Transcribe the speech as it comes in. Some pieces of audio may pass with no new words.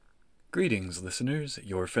Greetings, listeners.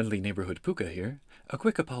 Your friendly neighborhood Puka here. A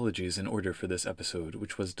quick apologies in order for this episode,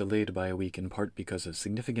 which was delayed by a week in part because of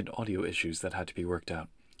significant audio issues that had to be worked out.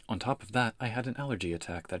 On top of that, I had an allergy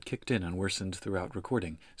attack that kicked in and worsened throughout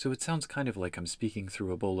recording, so it sounds kind of like I'm speaking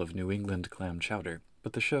through a bowl of New England clam chowder.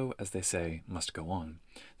 But the show, as they say, must go on.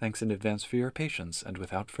 Thanks in advance for your patience, and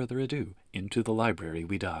without further ado, into the library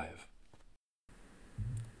we dive.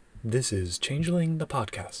 This is Changeling the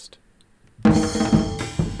Podcast.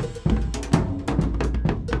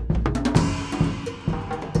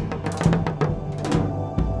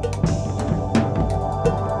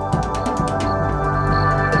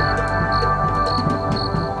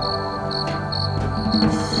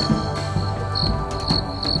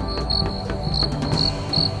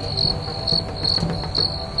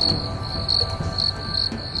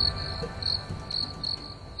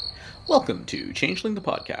 Welcome to Changeling the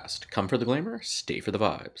Podcast. Come for the glamour, stay for the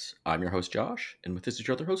vibes. I'm your host, Josh, and with this is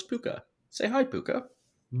your other host, Puka. Say hi, Puka.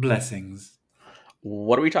 Blessings.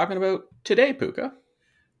 What are we talking about today, Puka?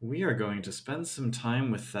 We are going to spend some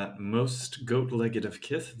time with that most goat-legged of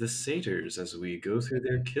Kith, the Satyrs, as we go through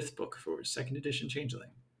their Kithbook for 2nd edition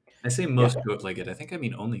Changeling. I say most goat-legged, I think I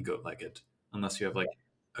mean only goat-legged, unless you have like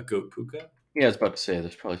a goat puka. Yeah, I was about to say,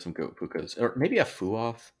 there's probably some goat Pukas, or maybe a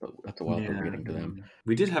Fuoth, but that's a while for reading to them.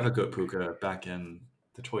 We did have a goat puka back in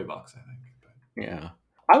the toy box, I think. But... Yeah.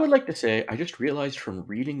 I would like to say, I just realized from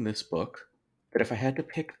reading this book that if I had to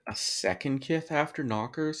pick a second Kith after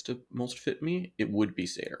Knockers to most fit me, it would be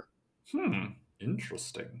Satyr.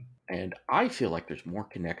 Interesting. And I feel like there's more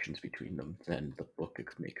connections between them than the book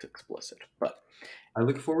makes explicit. But I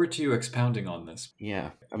look forward to you expounding on this.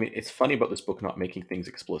 Yeah. I mean, it's funny about this book not making things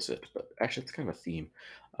explicit, but actually it's kind of a theme.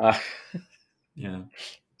 Yeah.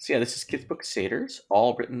 So yeah, this is Kithbook Satyrs,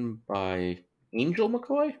 all written by Angel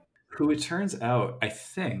McCoy. Who it turns out,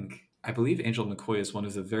 I believe Angel McCoy is one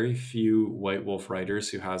of the very few White Wolf writers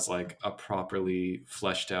who has like a properly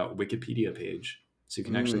fleshed out Wikipedia page. So you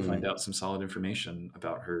can actually find out some solid information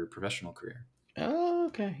about her professional career. Oh,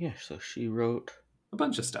 okay. Yeah, so she wrote a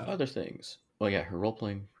bunch of stuff. Other things. Oh yeah, her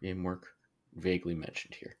role-playing game work vaguely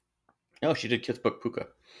mentioned here. Oh, she did Kithbook Puka.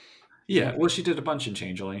 Yeah, well, she did a bunch in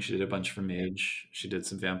Changeling. She did a bunch for Mage. She did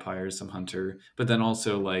some Vampires, some Hunter, but then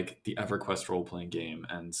also like the EverQuest role-playing game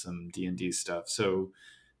and some D&D stuff. So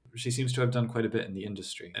she seems to have done quite a bit in the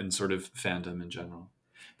industry and sort of fandom in general.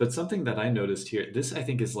 But something that I noticed here, this I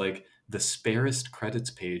think is like the sparest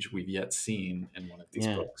credits page we've yet seen in one of these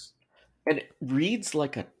books. And it reads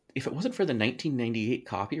like if it wasn't for the 1998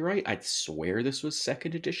 copyright, I'd swear this was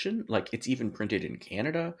 2nd edition. Like, it's even printed in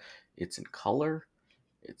Canada. It's in color.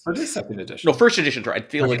 It is 2nd edition. No, 1st edition. Right.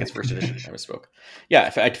 I'd feel like it's 1st edition. I misspoke.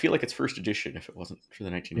 Yeah, I'd feel like it's 1st edition if it wasn't for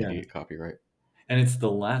the 1998 copyright. And it's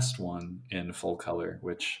the last one in full color,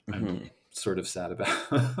 which I'm sort of sad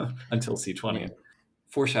about until C20. Yeah.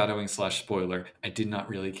 Foreshadowing / spoiler, I did not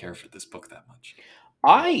really care for this book that much.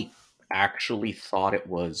 I actually thought it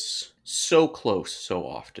was so close so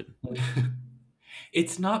often.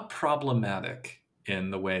 It's not problematic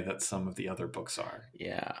in the way that some of the other books are.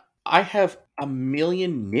 Yeah. I have a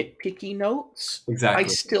million nitpicky notes. Exactly. I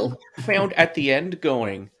still found at the end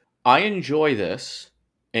going, I enjoy this.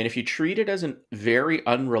 And if you treat it as a very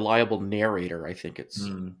unreliable narrator, I think it's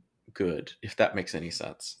good, if that makes any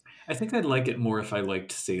sense. I think I'd like it more if I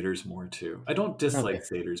liked Satyrs more too. I don't dislike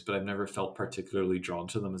Satyrs, but I've never felt particularly drawn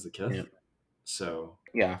to them as a kid. Yeah. So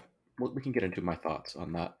yeah, we can get into my thoughts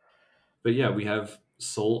on that. But yeah, we have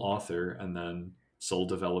sole author and then sole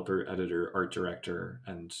developer, editor, art director,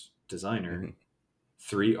 and designer.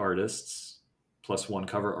 3 artists plus 1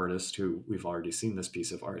 cover artist who we've already seen this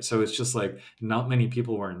piece of art. So it's just like not many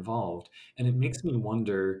people were involved. And it makes me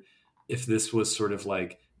wonder if this was sort of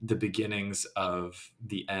like the beginnings of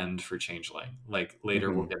the end for Changeling. Like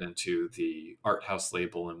later we'll get into the art house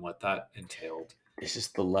label and what that entailed. This is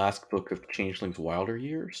the last book of Changeling's wilder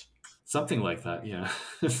years? Something like that, yeah.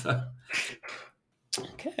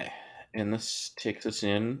 Okay. And this takes us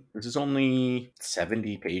in. This is only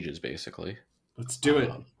 70 pages, basically. Let's do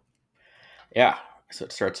it. Yeah. So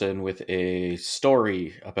it starts in with a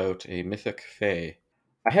story about a mythic fae.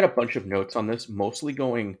 I had a bunch of notes on this, mostly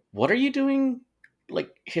going, what are you doing,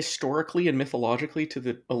 like, historically and mythologically to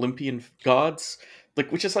the Olympian gods?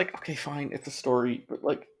 Like, which is like, okay, fine, it's a story, but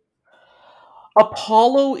like,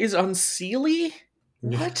 Apollo is unseelie?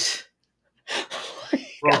 What?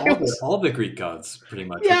 Well, all the Greek gods, pretty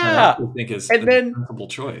much. Yeah. Which I think is a sensible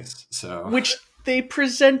choice. So, which they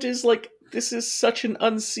present as like, this is such an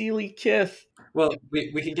unseelie kith. Well,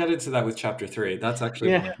 we can get into that with chapter 3. That's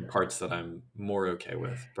actually one of the parts that I'm more okay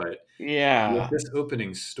with. But with this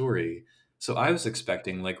opening story, So I was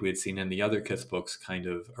expecting, like we had seen in the other Kith books, kind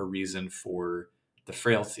of a reason for the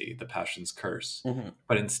frailty, the passion's curse. Mm-hmm.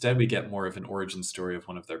 But instead, we get more of an origin story of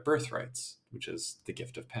one of their birthrights, which is the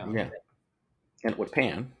gift of Pan. Yeah, and with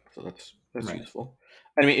Pan, so that's Right. useful.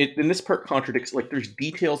 I mean, and this part contradicts. Like, there's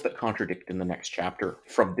details that contradict in the next chapter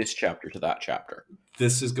from this chapter to that chapter.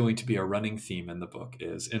 This is going to be a running theme in the book: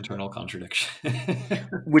 is internal contradiction.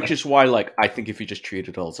 Which is why, like, I think if you just treat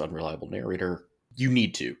it all as unreliable narrator, you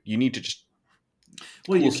need to just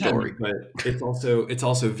well, cool you story. can, but it's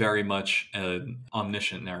also very much an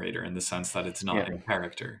omniscient narrator in the sense that it's not in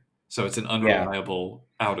character. So it's an unreliable,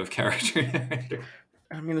 out of character narrator.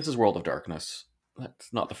 I mean, this is World of Darkness.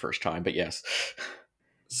 That's not the first time, but yes.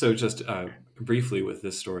 So just briefly with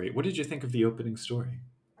this story, what did you think of the opening story?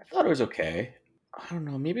 I thought it was okay. I don't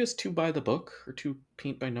know. Maybe it's too by the book or too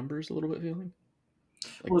paint by numbers a little bit feeling.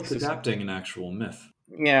 Like, well, it's adapting an actual myth.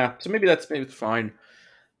 Yeah, so maybe it's fine.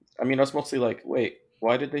 I mean, I was mostly like, wait,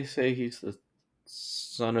 why did they say he's the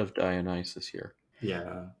son of Dionysus here?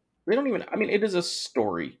 Yeah. We don't even... I mean, it is a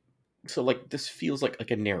story. So, like, this feels like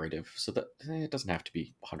a narrative. So that it doesn't have to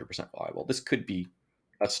be 100% viable. This could be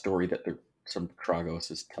a story that some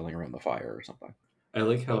Kragos is telling around the fire or something. I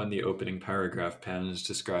like how in the opening paragraph, Pan is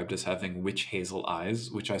described as having witch hazel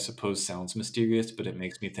eyes, which I suppose sounds mysterious, but it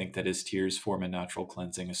makes me think that his tears form a natural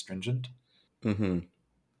cleansing astringent. Mm-hmm.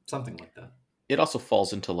 Something like that. It also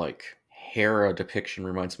falls into, like, Hera depiction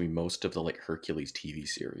reminds me most of the, like, Hercules TV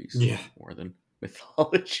series. Yeah. More than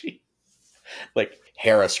mythology. Like,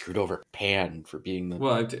 Hera screwed over Pan for being the...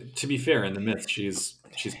 Well, to be fair, in the myth, she's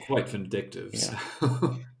quite vindictive. Yeah.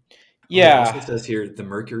 So. Yeah. It also says here,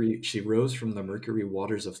 she rose from the mercury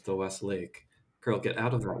waters of Thoas Lake. Girl, get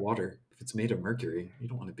out of that water. If it's made of mercury, you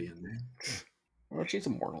don't want to be in there. Well, she's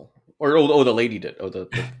immortal. Or, the lady did. Oh, the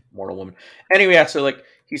mortal woman. Anyway, yeah, so, like,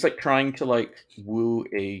 he's, like, trying to, like, woo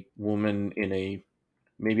a woman in a...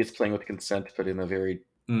 Maybe it's playing with consent, but in a very,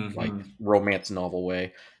 like, romance novel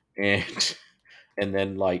way. And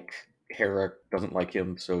then, like, Hera doesn't like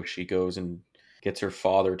him, so she goes and gets her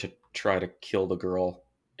father to try to kill the girl.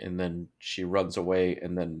 And then she runs away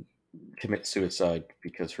and then commits suicide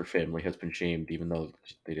because her family has been shamed, even though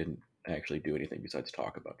they didn't actually do anything besides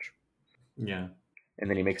talk a bunch. Yeah. And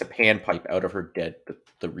then he makes a panpipe out of her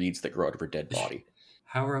the reeds that grow out of her dead body.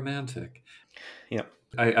 How romantic. Yeah.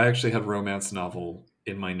 I actually have romance novel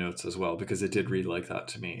in my notes as well, because it did read like that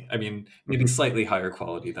to me. I mean, maybe slightly higher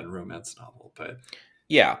quality than romance novel, but...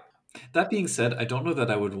 Yeah. That being said, I don't know that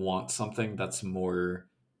I would want something that's more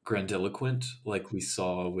grandiloquent, like we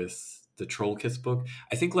saw with the Troll Kithbook.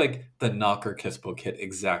 I think, like, the Knocker Kithbook hit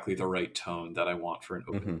exactly the right tone that I want for an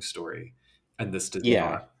opening story, and this did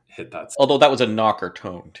not hit that. Although that was a Knocker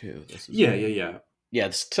tone too. Yeah. Yeah,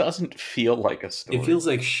 this doesn't feel like a story. It feels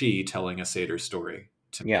like she telling a satyr story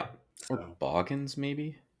to me. So. Or Boggins,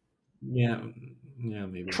 maybe. Yeah,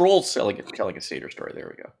 maybe. Trolls telling a satyr story.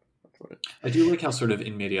 There we go. That's what I do like how sort of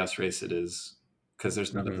in medias res it is, because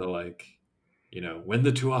there's none of the, like, when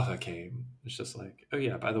the Tuatha came, it's just like, oh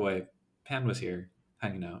yeah, by the way, Pan was here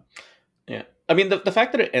hanging out. Yeah. I mean, the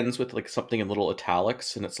fact that it ends with, like, something in little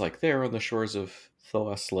italics, and it's like, there on the shores of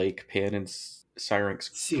Thoas Lake, Pan and Syrinx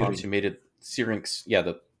consummated... Syrinx, yeah,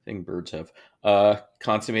 the thing birds have,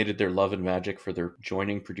 consummated their love and magic, for their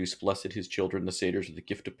joining produced blessed his children, the satyrs, with the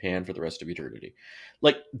gift of Pan for the rest of eternity.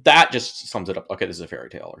 Like, that just sums it up. Okay, this is a fairy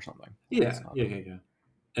tale or something. Yeah.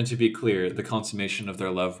 And to be clear, the consummation of their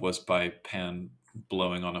love was by Pan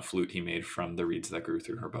blowing on a flute he made from the reeds that grew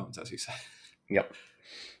through her bones, as you said. Yep.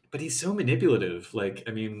 But he's so manipulative. Like,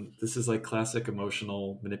 I mean, this is like classic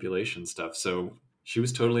emotional manipulation stuff. So she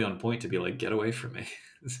was totally on point to be like, get away from me.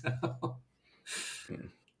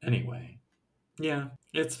 Anyway, yeah,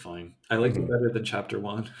 it's fine. I liked it better than chapter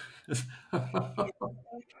 1.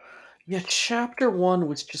 Yeah, chapter 1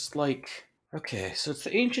 was just like, okay, so it's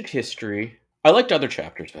the ancient history. I liked other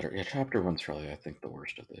chapters better. Yeah, chapter 1's probably, I think, the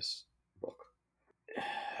worst of this book.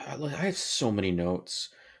 I have so many notes.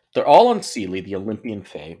 They're all on Seelie, the Olympian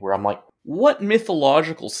Fae, where I'm like, what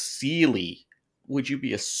mythological Seelie would you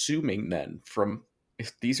be assuming then from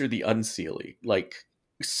if these are the Unseelie? Like,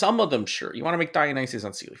 some of them, sure. You want to make Dionysus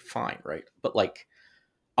Unseelie, fine, right? But, like,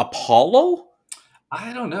 Apollo?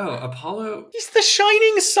 I don't know. Apollo... He's the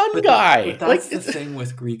shining sun guy. But that's the thing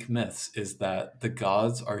with Greek myths, is that the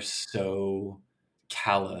gods are so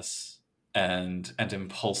callous and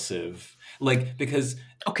impulsive. Like, because...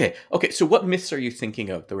 Okay, so what myths are you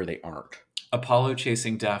thinking of where they aren't? Apollo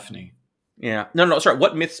chasing Daphne. Yeah. No, sorry.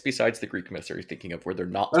 What myths besides the Greek myths are you thinking of where they're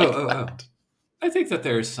not like that? I think that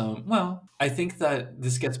there's some... Well, I think that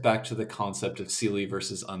this gets back to the concept of Seelie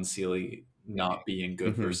versus Unseelie not being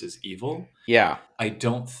good versus evil. Yeah. I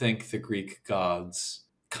don't think the Greek gods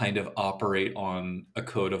kind of operate on a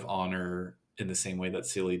code of honor in the same way that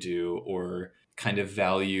Silly do, or kind of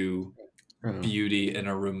value beauty in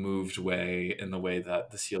a removed way in the way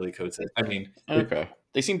that the Sealy Code says. I mean, Okay.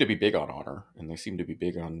 They seem to be big on honor, and they seem to be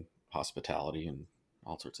big on hospitality and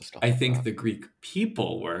all sorts of stuff I like think that. the Greek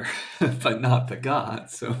people were, but not the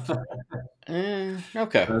gods. So,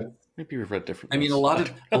 Okay. Maybe we've read different. I mean, a myths. lot I of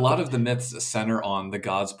don't a know. lot of the myths center on the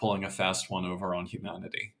gods pulling a fast one over on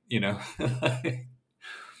humanity.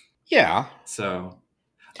 Yeah. So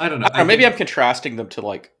I don't I know. don't know. Maybe I'm contrasting them to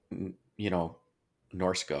like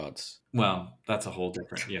Norse gods. Well, that's a whole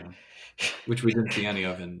different, which we didn't see any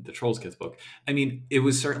of in the Trolls Kithbook. I mean, it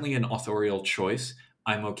was certainly an authorial choice.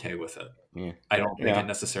 I'm okay with it. Yeah. I don't think it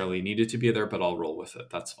necessarily needed to be there, but I'll roll with it.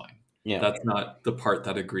 That's fine. Yeah. That's not the part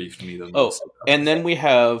that aggrieved me the most. most. And then we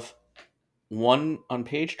have one on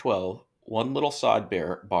page 12, one little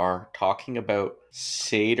sidebar talking about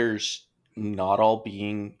satyrs not all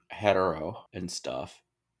being hetero and stuff.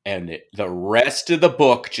 And the rest of the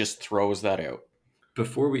book just throws that out.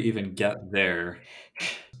 Before we even get there,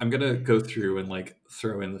 I'm gonna go through and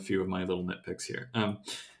throw in a few of my little nitpicks here.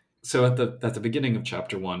 So at the beginning of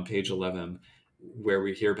chapter 1, page 11, where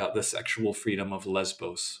we hear about the sexual freedom of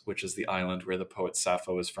Lesbos, which is the island where the poet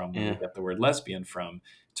Sappho is from, where we get the word lesbian from.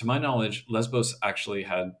 To my knowledge, Lesbos actually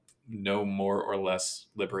had no more or less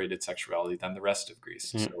liberated sexuality than the rest of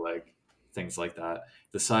Greece. So things like that.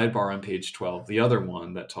 The sidebar on page 12, the other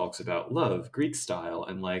one that talks about love, Greek style,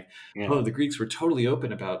 and oh, the Greeks were totally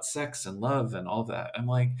open about sex and love and all that. I'm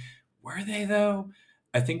like, were they though?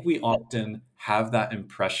 I think we often have that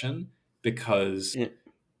impression because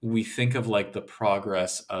we think of the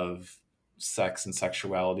progress of sex and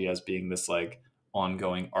sexuality as being this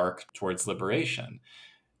ongoing arc towards liberation.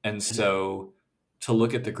 And so to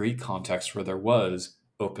look at the Greek context where there was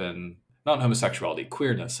open, not homosexuality,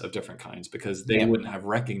 queerness of different kinds, because they wouldn't have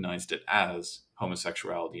recognized it as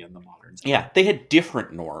homosexuality in the modern sense. Yeah, they had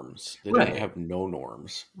different norms. They didn't have no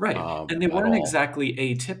norms. Right. And they weren't exactly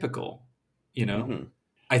atypical,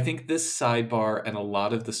 I think this sidebar and a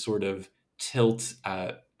lot of the sort of tilt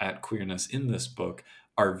at queerness in this book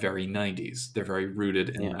are very 90s. They're very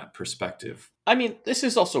rooted in that perspective. I mean, this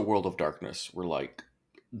is also World of Darkness, where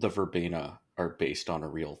the verbena are based on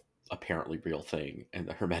a apparently real thing, and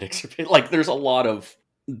the Hermetics are there's a lot of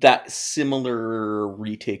that similar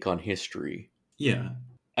retake on history. Yeah.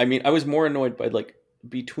 I mean, I was more annoyed by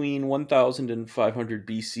between 1500 and 500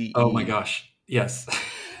 BCE. Oh my gosh. Yes.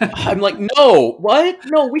 I'm like, no, what?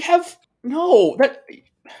 No, we have that.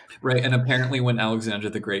 Right, and apparently when Alexander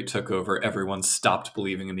the Great took over, everyone stopped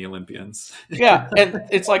believing in the Olympians. Yeah, and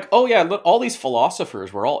it's oh yeah, look, all these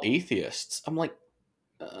philosophers were all atheists. I'm like,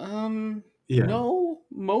 no,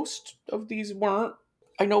 most of these weren't.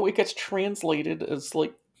 I know it gets translated as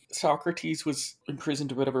Socrates was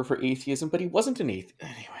imprisoned or whatever for atheism, but he wasn't an atheist.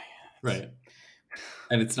 Anyway. Right.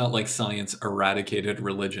 And it's not like science eradicated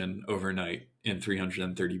religion overnight in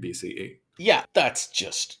 330 BCE. Yeah, that's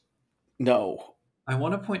just no. I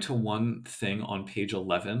want to point to one thing on page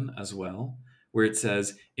 11 as well, where it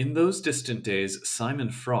says, in those distant days,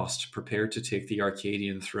 Simon Frost prepared to take the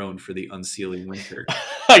Arcadian throne for the unseelie winter.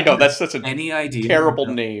 I know, that's such a any idea terrible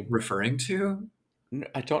name. Referring to?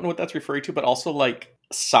 I don't know what that's referring to, but also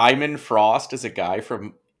Simon Frost is a guy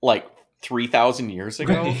from 3,000 years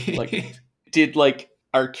ago. Right. Did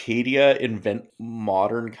Arcadia invent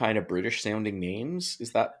modern kind of British sounding names?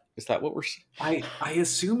 Is that what we're I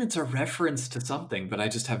assume it's a reference to something, but I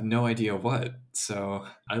just have no idea what. So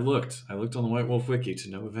I looked on the White Wolf Wiki to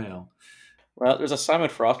no avail. Well, there's a Simon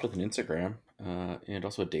Frost with an Instagram, and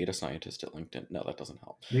also a data scientist at LinkedIn. No, that doesn't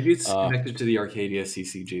help. Maybe it's connected to the Arcadia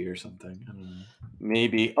CCG or something. I don't know.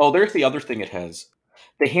 Maybe. Oh, there's the other thing it has.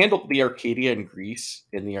 They handled the Arcadia in Greece,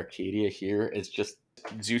 and the Arcadia here is just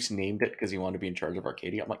Zeus named it because he wanted to be in charge of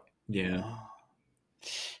Arcadia. I'm like, yeah. Oh.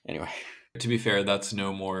 Anyway. To be fair, that's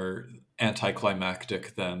no more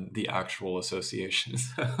anticlimactic than the actual association.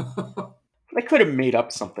 They could have made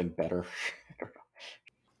up something better. I don't know.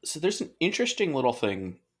 So there's an interesting little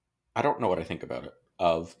thing, I don't know what I think about it,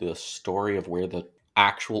 of the story of where the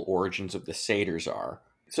actual origins of the satyrs are.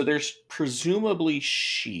 So there's presumably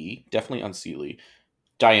definitely unseelie,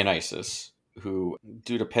 Dionysus, who,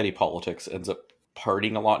 due to petty politics, ends up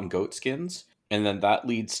partying a lot in goat skins. And then that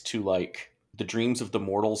leads to the dreams of the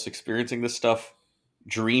mortals experiencing this stuff,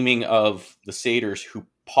 dreaming of the satyrs who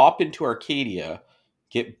pop into Arcadia,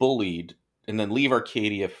 get bullied, and then leave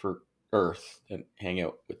Arcadia for Earth and hang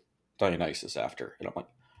out with Dionysus after. And I'm like,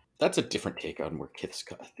 that's a different take on where Kith's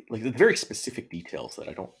got very specific details that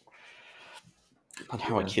I don't. on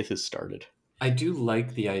how a Kith is started. I do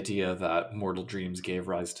like the idea that mortal dreams gave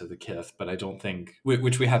rise to the Kith, but I don't think,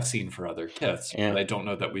 which we have seen for other Kiths, but I don't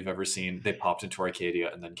know that we've ever seen they popped into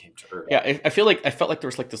Arcadia and then came to Earth. Yeah, I felt like there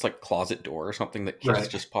was like this like closet door or something that Kiths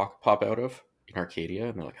just pop out of in Arcadia,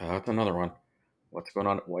 and they're like, oh, it's another one. What's going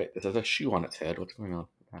on? Wait, there's a shoe on its head. What's going on?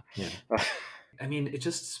 Yeah. I mean, it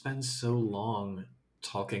just spends so long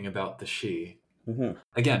talking about the she. Mm-hmm.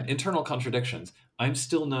 Again, internal contradictions. I'm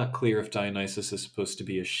still not clear if Dionysus is supposed to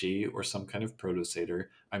be a she or some kind of proto-satyr.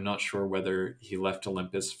 I'm not sure whether he left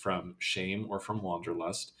Olympus from shame or from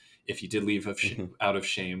wanderlust. If he did leave out of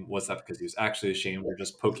shame, was that because he was actually ashamed or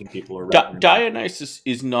just poking people around? Dionysus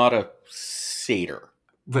is not a satyr.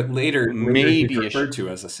 But later maybe he's referred to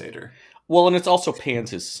as a satyr. Well, and it's also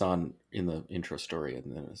Pan's his son in the intro story,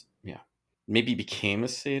 and then maybe became a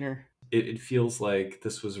satyr. It feels like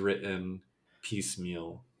this was written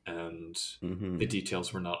piecemeal, and the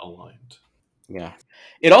details were not aligned. Yeah,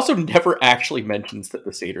 it also never actually mentions that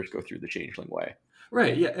the satyrs go through the changeling way.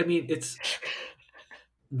 Right? Yeah, I mean, it's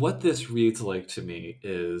what this reads like to me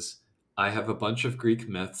is I have a bunch of Greek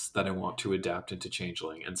myths that I want to adapt into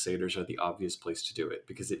changeling, and satyrs are the obvious place to do it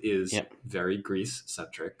because it is very Greece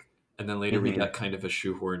centric. And then later we get kind of a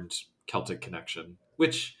shoehorned Celtic connection,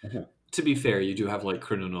 which, to be fair, you do have like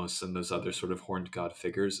Chronos and those other sort of horned god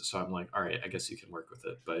figures. So I'm like, all right, I guess you can work with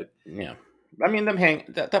it. But yeah, I mean,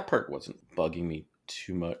 that part wasn't bugging me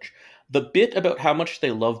too much. The bit about how much they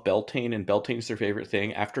love Beltane and Beltane's their favorite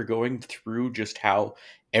thing, after going through just how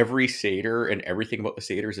every satyr and everything about the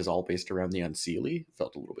satyrs is all based around the unseelie,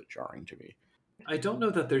 felt a little bit jarring to me. I don't know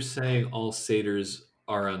that they're saying all satyrs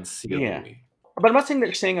are unseelie. Yeah. But I'm not saying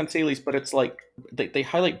they're saying unseelies, but it's like they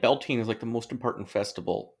highlight Beltane as like the most important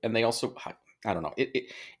festival, and they also, I don't know.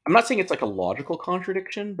 I'm not saying it's like a logical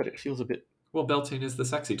contradiction, but it feels a bit. Well, Beltane is the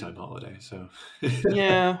sexy time holiday, so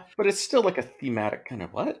yeah, but it's still like a thematic kind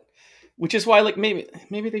of what, which is why like maybe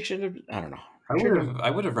they should have. I don't know. I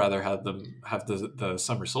would have rather had them have the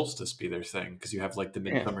summer solstice be their thing because you have like the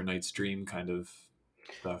Midsummer Night's Dream kind of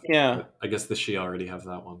stuff. Yeah, but I guess the She already have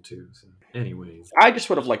that one too. So, anyways, I just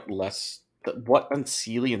would have liked less. What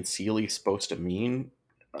unseelie and seelie is supposed to mean.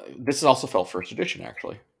 This is also felt first edition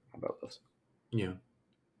actually about this. Yeah.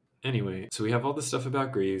 Anyway, so we have all this stuff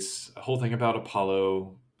about Greece, a whole thing about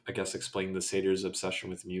Apollo, I guess explain the satyr's obsession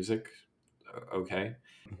with music. Okay.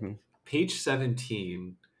 Page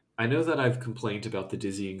 17. I know that I've complained about the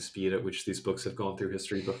dizzying speed at which these books have gone through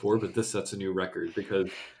history before, but this sets a new record because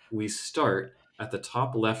we start at the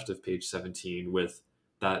top left of page 17 with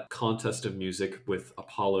that contest of music with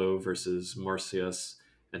Apollo versus Marsyas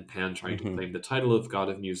and Pan trying to claim the title of god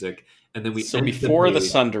of music. And then we end before the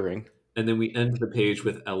sundering. And then we end the page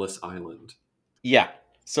with Ellis Island. Yeah.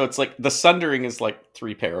 So it's like the sundering is like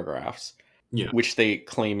 3 paragraphs. Yeah. Which they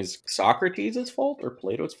claim is Socrates' fault or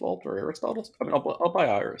Plato's fault or Aristotle's. I mean, I'll buy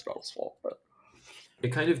Aristotle's fault, but it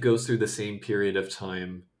kind of goes through the same period of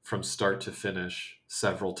time from start to finish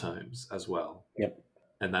several times as well. Yep.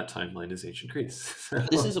 And that timeline is ancient Greece.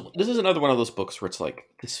 This is another one of those books where it's like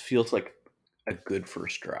this feels like a good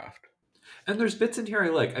first draft. And there's bits in here I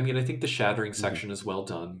like. I mean, I think the shattering section is well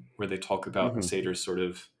done, where they talk about the satyrs, sort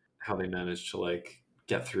of how they managed to like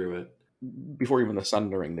get through it. Before even the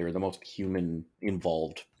sundering, they were the most human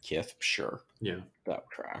involved Kith. Sure, yeah, that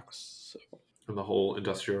tracks. So. And the whole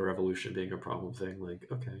Industrial Revolution being a problem thing, like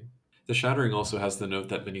okay. The Shattering also has the note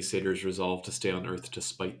that many satyrs resolve to stay on Earth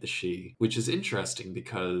despite the She, which is interesting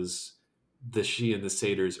because the She and the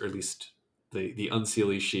satyrs, or at least the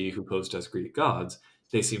unseelie She who posed as Greek gods,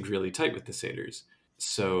 they seemed really tight with the satyrs.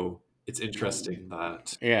 So it's interesting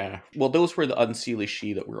that... Yeah. Well, those were the unseelie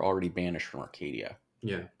She that were already banished from Arcadia.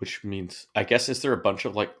 Yeah. Which means, I guess, is there a bunch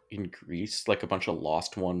of, like, in Greece, like a bunch of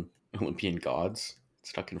lost one Olympian gods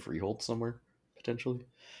stuck in Freehold somewhere, potentially?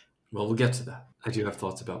 Well, we'll get to that. I do have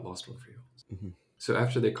thoughts about Lost One Freeholds. So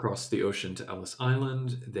after they crossed the ocean to Ellis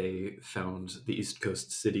Island, they found the East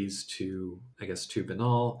Coast cities to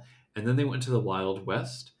Banal, and then they went to the Wild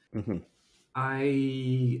West.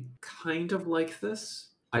 I kind of like this.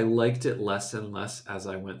 I liked it less and less as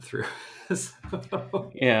I went through.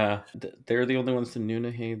 Yeah, they're the only ones the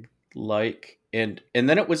Nunahid like. And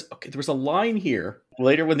then it was, okay, there was a line here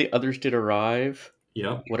later when the others did arrive.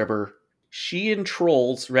 Yeah. Whatever. She and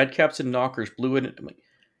trolls, redcaps and knockers blew in. I'm like,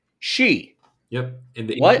 she. Yep. In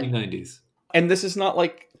the 1890s. And this is not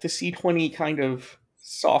like the C20 kind of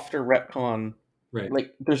softer retcon. Right.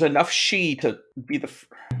 Like, there's enough she to be the...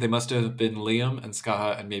 They must have been Liam and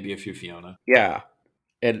Skaha and maybe a few Fiona. Yeah.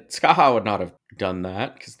 And Skaha would not have done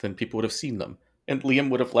that because then people would have seen them. And Liam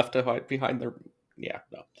would have left behind their... Yeah,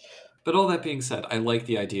 no. But all that being said, I like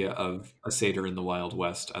the idea of a satyr in the Wild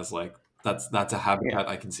West as like That's a Yeah. habitat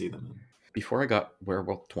I can see them in. Before I got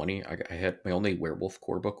Werewolf 20, I had my only werewolf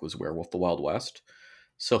core book was Werewolf the Wild West.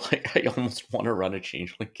 So like I almost want to run a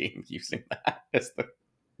changeling game using that as the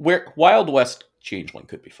where Wild West changeling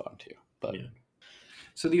could be fun too. But Yeah.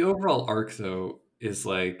 So the overall arc, though, is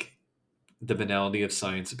like the banality of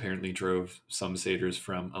science apparently drove some satyrs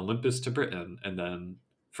from Olympus to Britain and then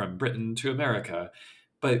from Britain to America.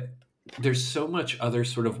 But there's so much other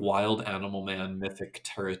sort of wild animal man mythic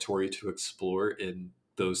territory to explore in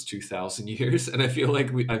those 2,000 years. And I feel like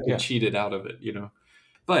I've been yeah. cheated out of it, you know?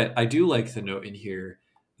 But I do like the note in here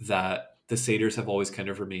that the satyrs have always kind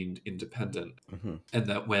of remained independent, Hmm. and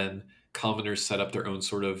that when commoners set up their own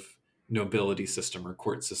sort of nobility system or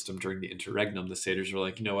court system during the interregnum, the satyrs were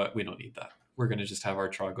like, you know what, we don't need that. We're going to just have our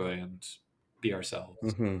trogoi and be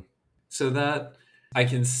ourselves. Hmm. So that I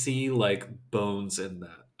can see like bones in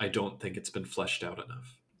that. I don't think it's been fleshed out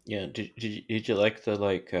enough. Yeah. Did you like the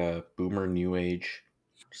like boomer new age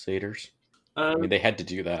satyrs? I mean, Um, they had to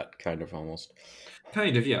do that kind of almost.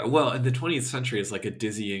 Kind of, yeah. Well, the 20th century is like a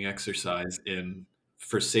dizzying exercise in,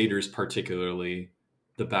 for satyrs particularly,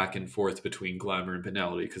 the back and forth between glamour and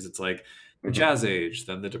banality, because it's like the Hmm. Jazz Age,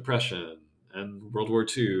 then the Depression, and World War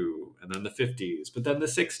II, and then the 50s, but then the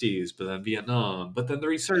 60s, but then Vietnam, but then the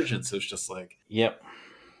resurgence. So it's just like, Yep.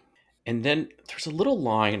 And then there's a little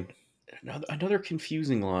line, another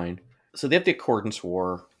confusing line. So they have the Accordance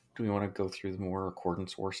War. Do we want to go through the more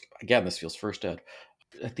Accordance War stuff? Again, this feels first ed.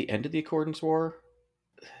 At the end of the Accordance War,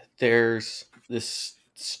 there's this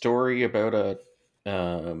story about a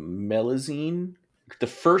Melazine, the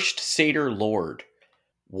first Satyr Lord.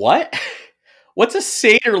 What? What's a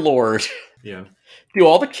Satyr Lord? yeah. Do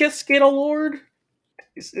all the Kiths get a Lord?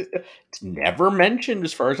 It's never mentioned,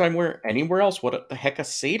 as far as I'm aware, anywhere else. What the heck a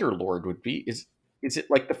Satyr Lord would be? Is it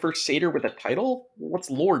like the first Satyr with a title? What's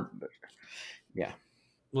Lord? Yeah,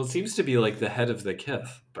 Well, it seems to be like the head of the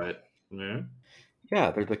Kith, but yeah.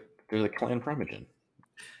 yeah, they're the clan primogen.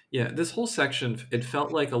 Yeah, this whole section, it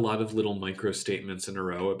felt like a lot of little micro statements in a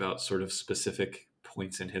row about sort of specific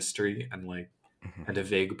points in history and like Mhm. had a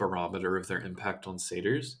vague barometer of their impact on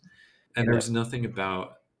satyrs. And there Yeah, was nothing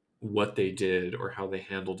about what they did or how they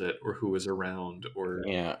handled it or who was around or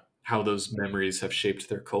yeah, how those memories have shaped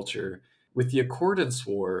their culture. With the Accordance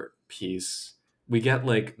War piece, we get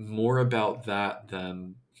like more about that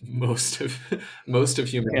than most of most of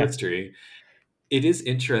human yeah. history. It is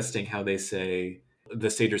interesting how they say the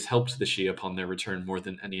satyrs helped the Shi upon their return more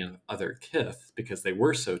than any other kith because they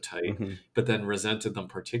were so tight, Hmm. but then resented them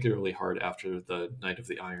particularly hard after the Night of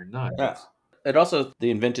the Iron Yeah. Knives. And also, they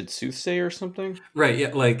invented soothsayer or something, Right,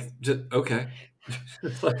 yeah, like, just, okay.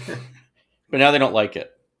 but now they don't like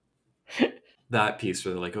it. That piece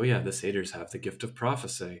where they're like, oh yeah, the satyrs have the gift of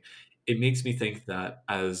prophecy. It makes me think that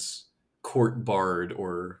as court bard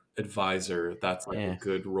or advisor, that's like a Yeah,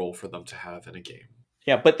 good role for them to have in a game.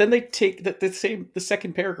 yeah. But then they take the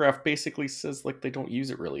second paragraph basically says like they don't use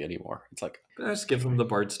it really anymore. It's like, But I just give them the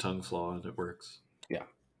bard's tongue flaw and it works. yeah.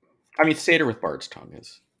 I mean, Satyr with Bard's tongue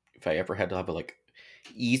is if I ever had to have a like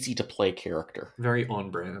easy to play character. Very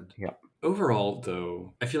on brand. Yeah. Overall,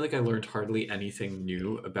 though, I feel like I learned hardly anything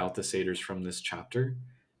new about the satyrs from this chapter,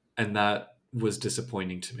 and that was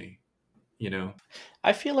disappointing to me. You know,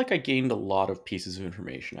 I feel like I gained a lot of pieces of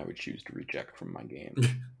information I would choose to reject from my game.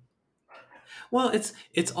 well,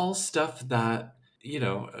 it's all stuff that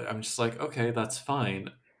I'm just like, okay, that's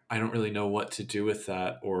fine. I don't really know what to do with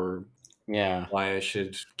that or Yeah. why I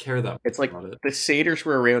should care that It's much like about it. the satyrs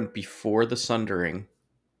were around before the Sundering,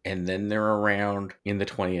 and then they're around in the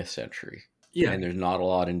 20th century. Yeah, And there's not a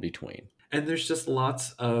lot in between. and there's just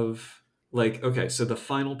lots of like, okay, so the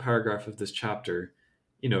final paragraph of this chapter,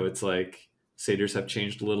 it's like satyrs have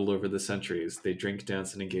changed a little over the centuries. They drink,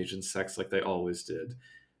 dance, and engage in sex like they always did.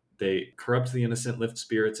 They corrupt the innocent, lift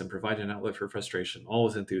spirits, and provide an outlet for frustration, all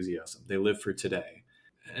with enthusiasm. They live for today.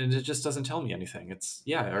 And it just doesn't tell me anything. It's,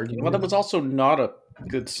 yeah, I already Well, that knew. was also not a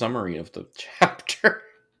good summary of the chapter.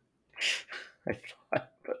 I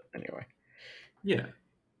thought, but anyway. Yeah.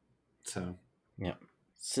 So, Yeah.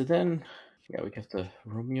 So then, yeah, we got the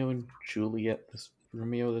Romeo and Juliet. This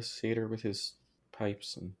Romeo the satyr with his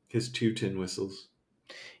pipes, and his two tin whistles.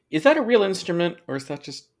 is that a real instrument or is that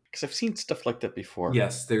just because I've seen stuff like that before?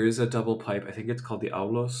 Yes, there is a double pipe. I think it's called the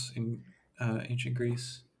aulos in ancient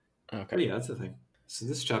Greece. Okay. But yeah, that's the thing. So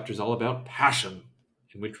this chapter is all about passion,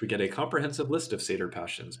 in which we get a comprehensive list of satyr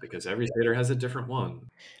passions because every satyr has a different one.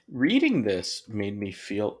 Reading this made me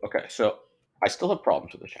feel okay. So I still have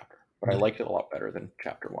problems with the chapter, but I liked it a lot better than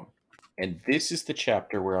chapter one. And this is the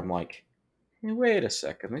chapter where I'm like, hey, wait a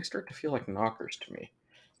second, they start to feel like knockers to me.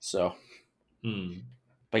 So Hmm.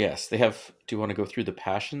 But yes, they have. Do you want to go through the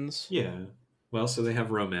passions? Yeah. Well, so they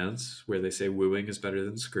have romance, where they say wooing is better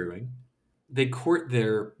than screwing. They court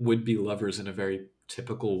their would-be lovers in a very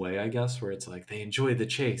typical way, I guess, where it's like they enjoy the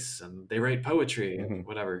chase and they write poetry and Hmm.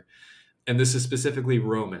 whatever. And this is specifically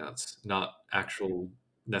romance, not actual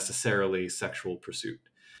necessarily sexual pursuit.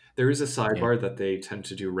 There is a Yeah. sidebar that they tend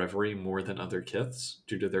to do reverie more than other kiths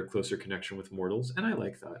due to their closer connection with mortals, and I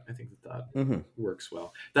like that. I think that Hmm. works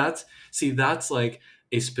well. That's like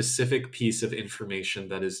a specific piece of information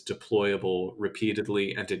that is deployable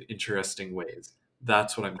repeatedly and in interesting ways.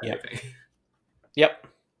 That's what I'm Yep. craving. Yep.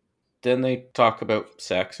 Then they talk about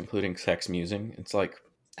sex, including sex musing. It's like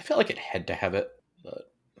I feel like it had to have it,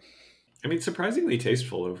 but I mean, surprisingly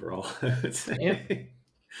tasteful overall, I would yeah. say.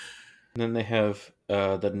 And then they have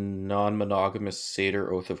the non-monogamous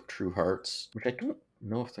Satyr Oath of True Hearts, which I don't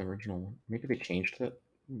know if the original one. Maybe they changed it.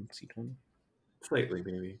 See, Tony. Slightly,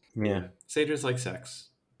 maybe. Yeah. Yeah. Satyrs like sex.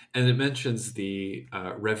 And it mentions the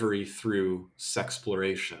reverie through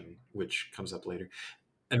sexploration, which comes up later.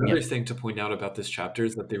 Another Yep. thing to point out about this chapter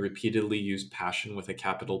is that they repeatedly use passion with a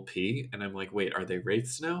capital P, and I'm like, wait, are they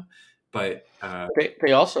wraiths now? But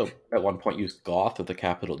They also at one point used goth with a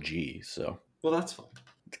capital G, so well, that's fine.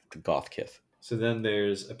 the goth kith. So then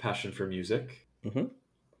there's a passion for music. Hmm.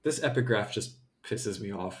 This epigraph just pisses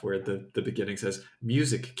me off, where the beginning says,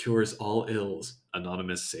 "Music cures all ills."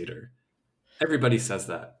 Anonymous satyr. Everybody says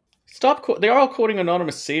that. Stop. They're all quoting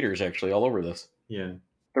anonymous satyrs actually all over this. Yeah.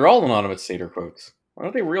 They're all anonymous satyr quotes. Why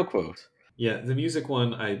aren't they real quotes? Yeah, the music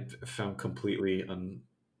one I found completely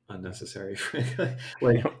unnecessary. Frankly.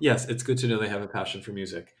 Like, yes, it's good to know they have a passion for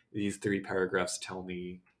music. These 3 paragraphs tell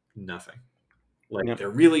me nothing. Like, Yep. they're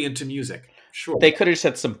really into music. Sure. They could have just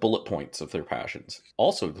had some bullet points of their passions,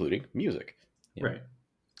 also including music. Yeah. Right.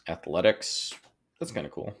 Athletics. That's kind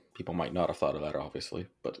of cool. People might not have thought of that, obviously,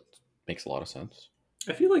 but it makes a lot of sense.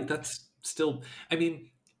 I feel like that's still, I mean,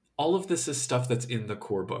 all of this is stuff that's in the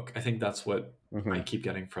core book. I think that's what I Mm-hmm. keep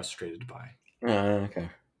getting frustrated by. Okay.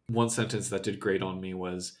 One sentence that did grate on me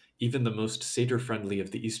was, even the most satyr friendly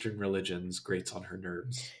of the Eastern religions grates on her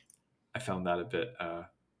nerves. I found that a bit,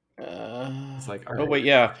 it's like, all Oh right. wait,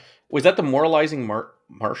 yeah. Was that the moralizing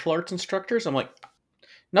martial arts instructors? I'm like,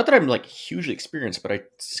 not that I'm like hugely experienced, but I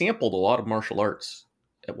sampled a lot of martial arts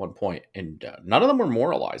at one point, and none of them were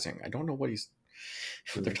moralizing. I don't know what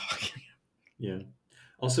they're talking. Yeah.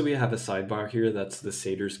 Also, we have a sidebar here that's the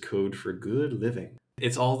Satyr's code for good living.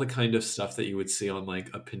 It's all the kind of stuff that you would see on like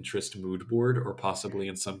a Pinterest mood board or possibly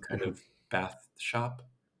in some kind Mhm. of bath shop,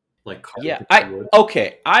 like carved Yeah, into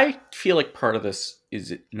wood. I feel like part of this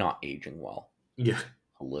is it not aging well Yeah.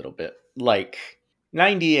 a little bit. Like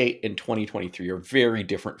 98 and 2023 are very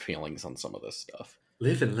different feelings on some of this stuff.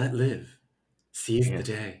 Live and let live. Seize Yeah. the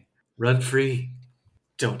day. Run free.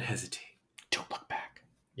 Don't hesitate. Don't look back.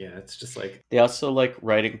 Yeah, it's just like, They also like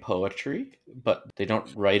writing poetry, but they don't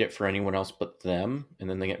write it for anyone else but them, and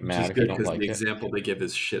then they get which is mad if you good don't because the like it. example they give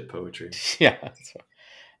is shit poetry. Yeah.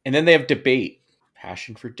 And then they have debate,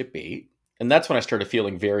 passion for debate. And that's when I started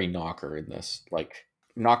feeling very knocker in this. Like,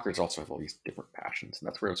 knockers also have all these different passions, and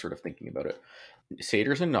that's where I was sort of thinking about it.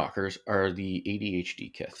 Satyrs and knockers are the ADHD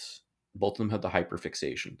kiths. Both of them have the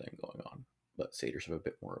hyperfixation thing going on, but satyrs have a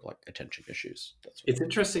bit more like attention issues. That's It's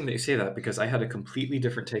interesting that you say that because I had a completely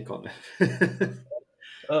different take on it.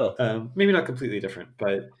 Oh. Maybe not completely different,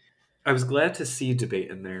 but I was glad to see debate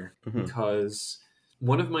in there Mm-hmm. because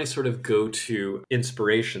one of my sort of go-to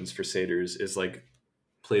inspirations for satyrs is like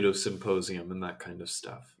Plato's Symposium and that kind of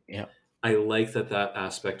stuff. Yeah. I like that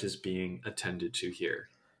aspect is being attended to here,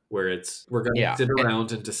 where we're going to Yeah. sit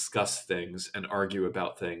around and discuss things and argue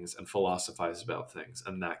about things and philosophize about things,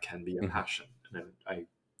 and that can be a Mhm. passion, and I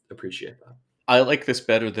appreciate that. I like this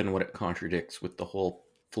better than what it contradicts with the whole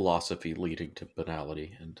philosophy leading to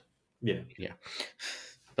banality and Yeah.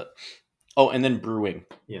 but and then brewing.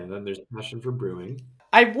 Yeah, then there's passion for brewing.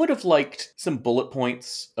 I would have liked some bullet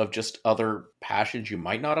points of just other passions you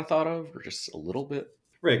might not have thought of, or just a little bit.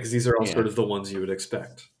 Right, because these are all Yeah. sort of the ones you would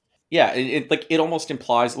expect. Yeah, it almost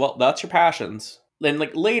implies, well, that's your passions. Then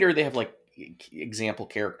like later they have like example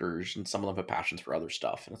characters, and some of them have passions for other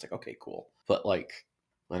stuff, and it's like, okay, cool. But like,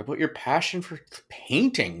 what about your passion for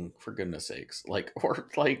painting, for goodness sakes? Like, or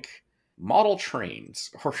like model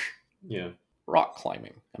trains, or Yeah. rock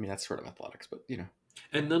climbing. I mean, that's sort of athletics, but you know.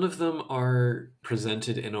 And none of them are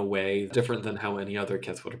presented in a way different than how any other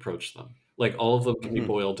kith would approach them. Like, all of them can be Mhm.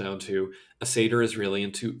 boiled down to a satyr is really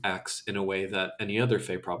into X in a way that any other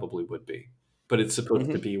fae probably would be. But it's supposed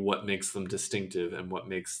to Mhm. be what makes them distinctive and what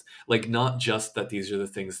makes, like, not just that these are the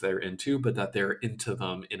things they're into, but that they're into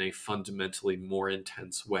them in a fundamentally more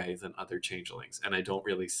intense way than other changelings. And I don't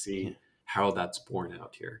really Yeah. see how that's borne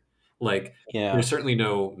out here. Like, Yeah. there's certainly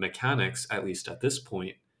no mechanics, at least at this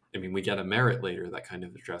point. I mean, we get a merit later that kind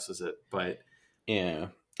of addresses it, but Yeah.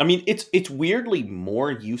 I mean, it's weirdly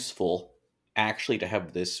more useful actually to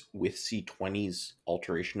have this with C20's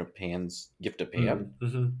alteration of Pan's Gift of Pan,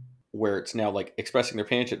 mm-hmm. where it's now like expressing their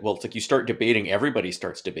panship. Well, it's like you start debating, everybody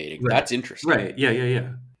starts debating. Right. That's interesting. Right.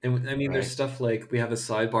 Yeah. And I mean, there's Right. stuff like we have a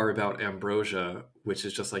sidebar about ambrosia, which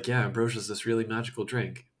is just like, yeah, ambrosia is this really magical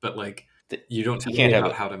drink, but like you don't tell You me can't have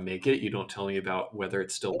about it. how to make it. You don't tell me about whether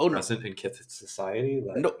it's still Oh no, present in Kith society.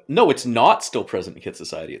 Like, no, it's not still present in Kid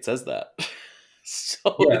Society. It says that.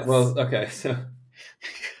 So yeah. it's Well, okay. So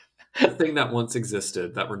the thing that once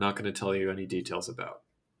existed that we're not going to tell you any details about.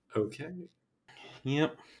 Okay.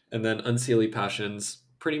 yep. And then unseelie passions,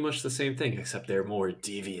 pretty much the same thing, except they're more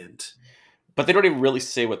deviant. But they don't even really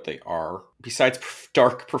say what they are, besides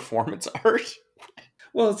dark performance art.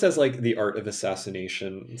 Well, it says like the art of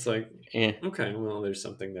assassination. It's like, Yeah, okay, well, there's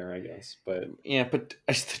something there, I guess. But yeah, but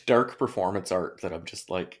it's the dark performance art that I'm just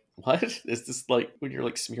like, what is this like when you're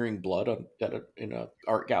like smearing blood on in a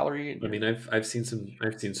art gallery? And I mean, I've seen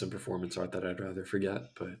some performance art that I'd rather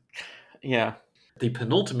forget. But yeah, the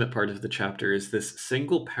penultimate part of the chapter is this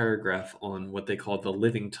single paragraph on what they call the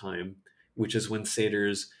living time, which is when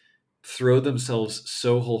satyrs throw themselves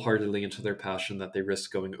so wholeheartedly into their passion that they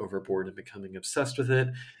risk going overboard and becoming obsessed with it,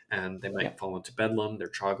 and they yeah, might fall into bedlam. Their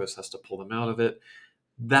Tragos has to pull them out of it.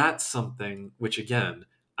 That's something which, again,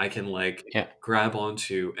 I can like yeah. grab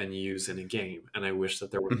onto and use in a game. And I wish that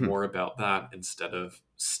there was Mhm. more about that instead of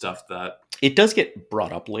stuff that, It does get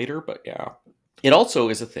brought up later, but yeah, it also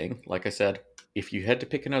is a thing. Like I said, if you had to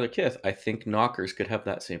pick another Kith, I think Knockers could have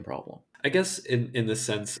that same problem. I guess, in the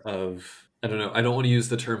sense of, I don't know, I don't want to use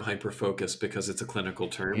the term hyper focus because it's a clinical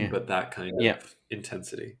term, Yeah, but that kind yeah. of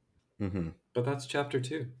intensity. Mm-hmm. But that's chapter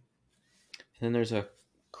 2. And then there's a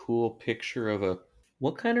cool picture of a.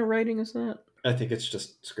 What kind of writing is that? I think it's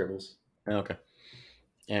just scribbles. Okay.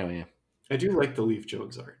 Anyway, yeah. I do like the Leaf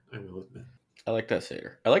Jones art, I will admit. I like that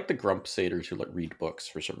satyr. I like the grump satyrs who like read books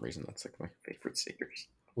for some reason. That's like my favorite satyrs.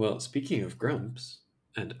 Well, speaking of grumps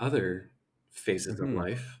and other phases of Mm-hmm.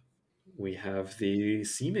 life, we have the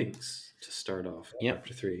Seemings to start off Yep.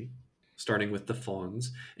 chapter 3, starting with the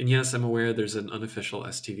Fawns. And yes, I'm aware there's an unofficial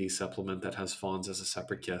STV supplement that has Fawns as a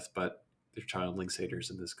separate Kith, but they're childling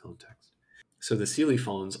satyrs in this context. So the Seelie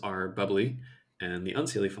Fawns are bubbly, and the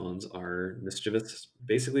Unseelie Fawns are mischievous,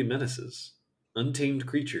 basically menaces, untamed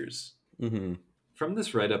creatures. Mm-hmm. From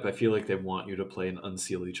this write-up, I feel like they want you to play an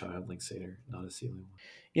Unseelie childling satyr, not a Seelie one.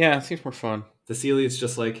 Yeah, it seems more fun. The Seelie, it's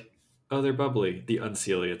just like, oh, they're bubbly. The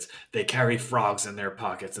Unseelie, it's they carry frogs in their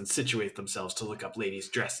pockets and situate themselves to look up ladies'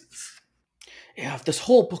 dresses. Yeah, this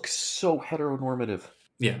whole book is so heteronormative.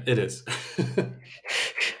 Yeah, it is.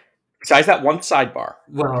 Besides that one sidebar.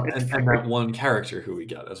 Well, and that one character who we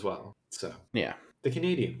get as well. So Yeah. the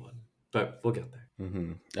Canadian one, but we'll get there.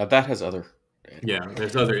 Mm-hmm. Now that has other. Yeah,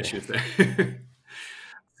 there's other issues there.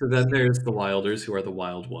 So then there's the Wilders, who are the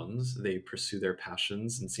wild ones. They pursue their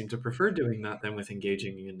passions and seem to prefer doing that than with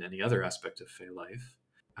engaging in any other aspect of Fey life.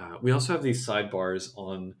 We also have these sidebars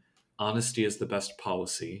on honesty is the best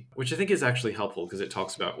policy, which I think is actually helpful because it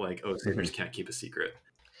talks about like, oh, satyrs can't keep a secret.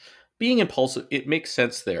 Being impulsive, it makes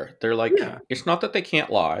sense there. They're like, Yeah. it's not that they can't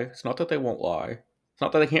lie. It's not that they won't lie. It's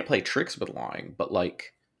not that they can't play tricks with lying, but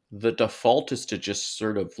like the default is to just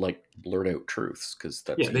sort of like blurt out truths because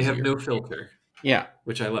that's Yeah, they have easier. no filter. Yeah,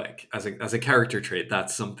 which I like as a character trait.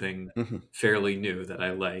 That's something fairly new that I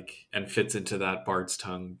like and fits into that Bard's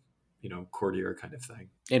tongue, courtier kind of thing.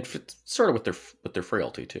 and sort of with their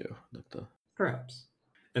frailty too. Perhaps.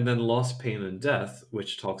 And then Loss, Pain, and Death,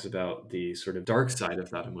 which talks about the sort of dark side of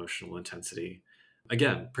that emotional intensity.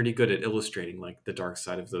 Again, pretty good at illustrating like the dark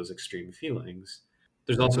side of those extreme feelings.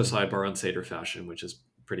 There's also a sidebar on satyr fashion, which is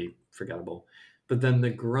pretty forgettable. But then the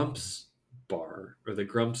Grumps bar, or the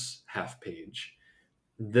Grumps half page,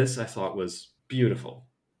 this I thought was beautiful.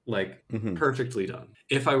 Like, perfectly done.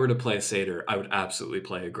 If I were to play a satyr, I would absolutely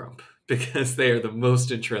play a Grump, because they are the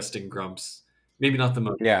most interesting Grumps. Maybe not the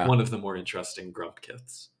most, one of the more interesting Grump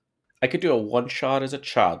kits. I could do a one-shot as a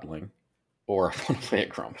childling, or I want to play a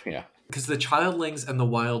Grump, yeah. Because the childlings and the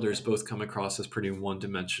wilders both come across as pretty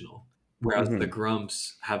one-dimensional. Whereas the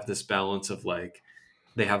Grumps have this balance of like,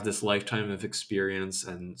 they have this lifetime of experience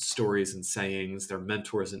and stories and sayings. They're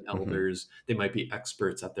mentors and elders. They might be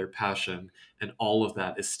experts at their passion. And all of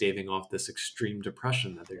that is staving off this extreme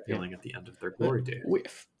depression that they're feeling at the end of their glory days.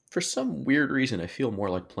 For some weird reason, I feel more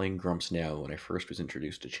like playing Grumps now when I first was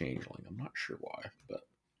introduced to Changeling. I'm not sure why.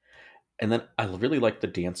 And then I really like the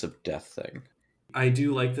Dance of Death thing. I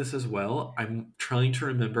do like this as well. I'm trying to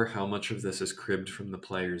remember how much of this is cribbed from the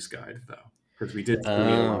player's guide, though, because we did see a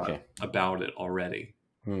lot Okay. about it already.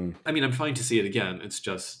 Hmm. I mean, I'm fine to see it again. It's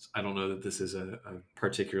just, I don't know that this is a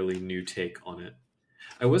particularly new take on it.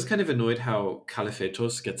 I was kind of annoyed how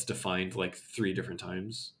Califetos gets defined like 3 different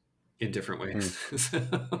times in different Hmm. ways.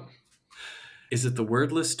 Is it the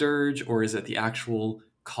wordless dirge, or is it the actual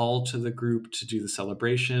call to the group to do the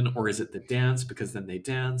celebration, or is it the dance because then they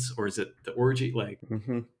dance, or is it the orgy? Like,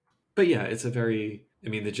 Mm-hmm. but yeah, it's a very, I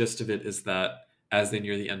mean, the gist of it is that as they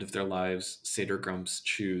near the end of their lives, Satyr Grumps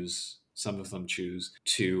choose, some of them choose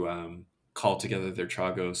to call together their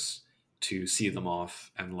Tragos to see them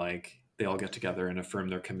off, and like they all get together and affirm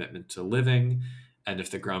their commitment to living. And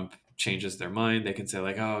if the Grump changes their mind, they can say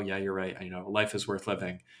like, "Oh yeah, you're right. Life is worth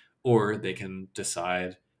living," or they can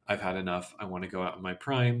decide, "I've had enough. I want to go out in my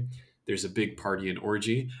prime." There's a big party and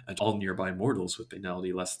orgy, and all nearby mortals with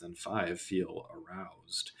banality less than 5 feel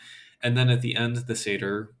aroused. And then at the end, the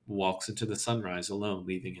satyr walks into the sunrise alone,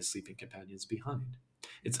 leaving his sleeping companions behind.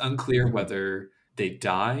 It's unclear Mm-hmm. whether they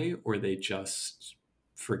die or they just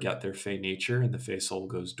forget their fey nature and the fey soul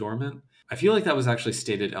goes dormant. I feel like that was actually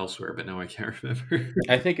stated elsewhere, but now I can't remember.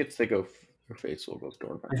 I think it's they go. Their face will go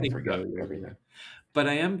dormant I and think forget so, yeah. everything. But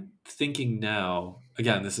I am thinking now,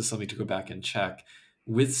 again, this is something to go back and check.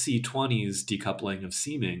 With C20's decoupling of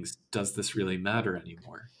seemings, does this really matter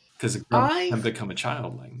anymore? Because a grump I can become a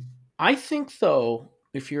childling. I think though,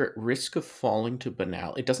 if you're at risk of falling to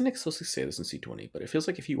banality, it doesn't explicitly say this in C20, but it feels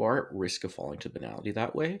like if you are at risk of falling to banality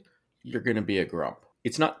that way, you're going to be a grump.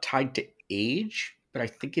 It's not tied to age, but I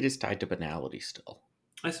think it is tied to banality still.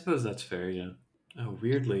 I suppose that's fair, yeah. Oh,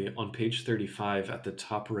 weirdly, on page 35, at the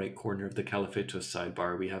top right corner of the Caliphatos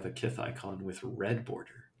sidebar, we have a Kith icon with red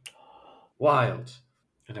border. Wild.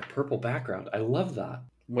 And a purple background. I love that.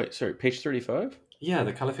 Wait, sorry, page 35? Yeah,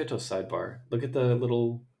 the Caliphatos sidebar. Look at the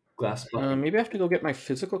little glass button. Maybe I have to go get my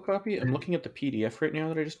physical copy. I'm looking at the PDF right now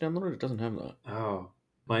that I just downloaded. It doesn't have that. Oh.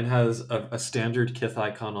 Mine has a standard Kith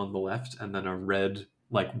icon on the left and then a red,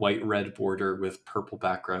 like white red border with purple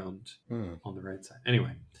background Hmm. on the right side.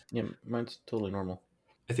 Anyway, Yeah, mine's totally normal.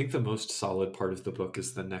 I think the most solid part of the book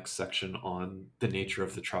is the next section on the nature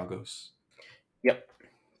of the Tragos. Yep.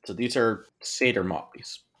 So these are satyr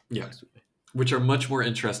motleys. Yeah. Basically. Which are much more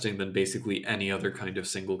interesting than basically any other kind of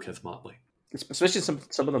single Kith motley. Especially some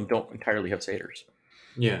of them don't entirely have satyrs.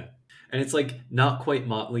 Yeah. And it's like not quite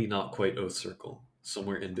motley, not quite oath circle,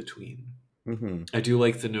 somewhere in between. Mm-hmm. I do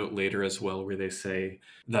like the note later as well where they say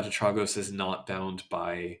that a Tragos is not bound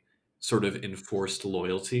by sort of enforced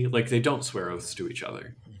loyalty. Like they don't swear oaths to each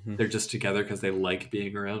other. Mm-hmm. They're just together because they like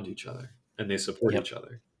being around each other and they support Yep. each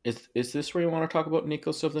other. Is this where you want to talk about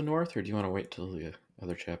Nikos of the North, or do you want to wait till the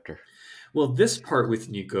other chapter? Well, this part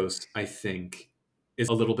with Nikos, I think, is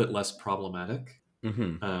a little bit less problematic.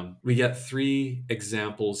 Mm-hmm. We get 3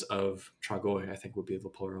 examples of Tragoi, I think would be the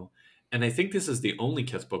plural. And I think this is the only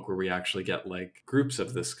Kithbook where we actually get like groups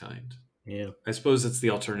of this kind. Yeah. I suppose it's the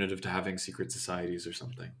alternative to having secret societies or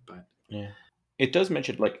something, but Yeah. It does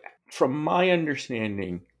mention, like, from my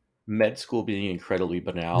understanding, med school being incredibly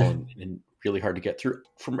banal and really hard to get through.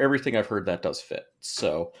 From everything I've heard, that does fit.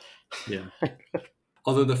 So, yeah.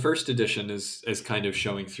 Although the first edition is kind of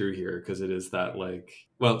showing through here because it is that like,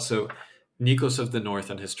 well, so Nikos of the North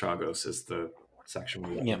and his Tragos is the section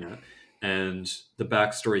we're looking at. And the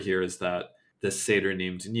backstory here is that this satyr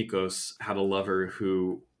named Nikos had a lover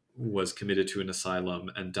who was committed to an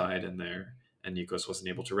asylum and died in there, and Nikos wasn't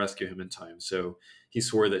able to rescue him in time. So he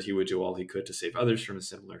swore that he would do all he could to save others from a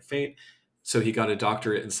similar fate. So he got a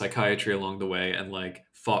doctorate in psychiatry along the way and like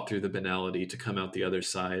fought through the banality to come out the other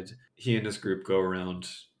side. He and his group go around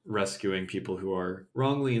rescuing people who are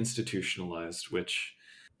wrongly institutionalized, which,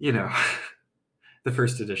 the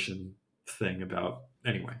first edition thing about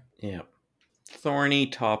anyway. Yeah. Thorny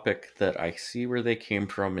topic that I see where they came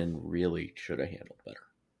from and really should have handled better.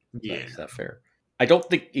 Yeah. Is that fair? I don't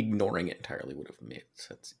think ignoring it entirely would have made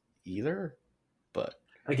sense either, but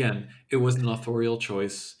again, it was an authorial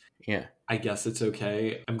choice. Yeah. I guess it's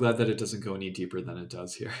okay. I'm glad that it doesn't go any deeper than it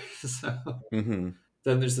does here. So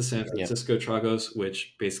Then there's the San Francisco Tragos,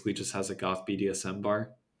 which basically just has a goth BDSM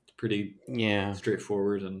bar. Pretty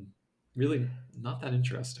straightforward and really not that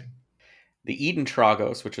interesting. The Eden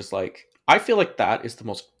Tragos, which is like, I feel like that is the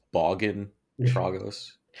most boggin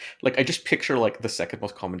Tragos. Like, I just picture like the second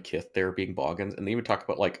most common Kith there being boggins, and they even talk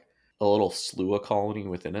about like a little Slua colony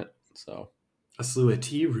within it. So a Slua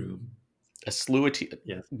tea room. A Slua tea,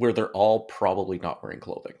 where they're all probably not wearing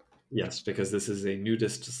clothing. Yes, because this is a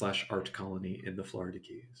nudist/art colony in the Florida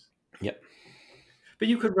Keys. Yep. But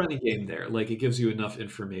you could run a game there. Like, it gives you enough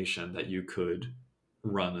information that you could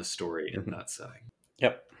run a story in that setting.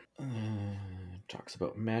 Yep. Talks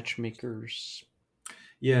about matchmakers.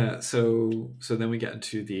 Yeah, so then we get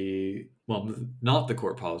into the, well, not the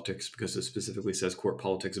court politics, because it specifically says court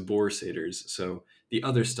politics bore satyrs. So the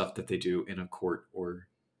other stuff that they do in a court or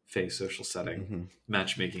fae social setting,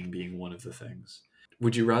 matchmaking being one of the things.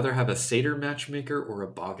 Would you rather have a satyr matchmaker or a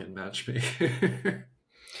boggin matchmaker?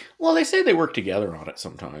 Well, they say they work together on it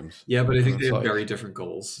sometimes. Yeah, but I think And they it's have like, very different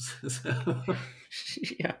goals.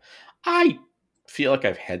 yeah, I feel like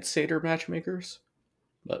I've had satyr matchmakers,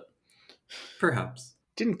 but Perhaps.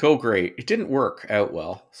 didn't go great. It didn't work out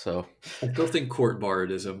well. So I still think court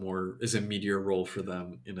bard is a meatier role for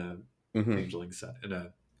them in a Mhm. changeling set, in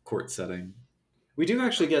a court setting. We do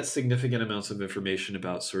actually get significant amounts of information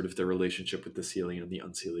about sort of their relationship with the Seelie and the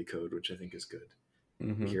Unseelie code, which I think is good.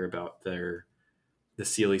 We hear about the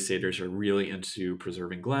Seelie satyrs are really into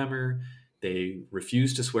preserving glamour. They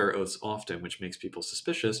refuse to swear oaths often, which makes people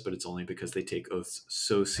suspicious, but it's only because they take oaths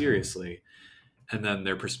so seriously. And then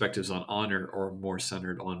their perspectives on honor are more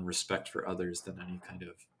centered on respect for others than any kind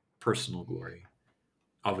of personal glory.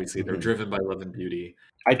 Obviously, they're driven by love and beauty.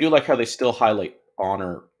 I do like how they still highlight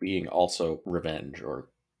honor being also revenge or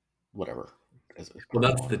whatever. Well,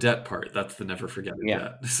 that's the debt part. That's the never forget a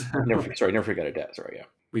Yeah. debt. Never forget a debt. Sorry, yeah.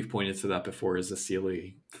 We've pointed to that before as a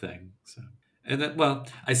Seelie thing. So, and then, well,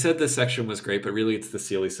 I said this section was great, but really it's the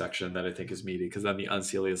Seelie section that I think is meaty, because then the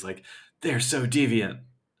Unseelie is like, they're so deviant.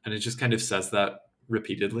 And it just kind of says that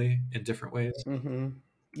repeatedly in different ways.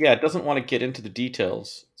 Yeah, it doesn't want to get into the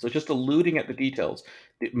details. So it's just alluding at the details.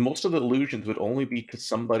 Most of the allusions would only be to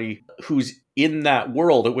somebody who's in that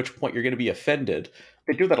world, at which point you're going to be offended.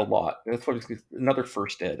 They do that a lot. That's what another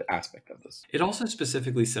first ed aspect of this. It also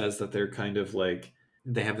specifically says that they're kind of like,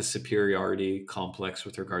 they have a superiority complex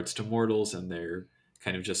with regards to mortals, and they're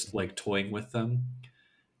kind of just like toying with them.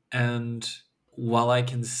 And while I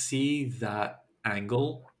can see that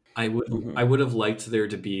angle, I would have liked there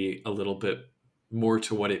to be a little bit more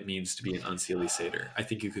to what it means to be an Unseelie satyr. I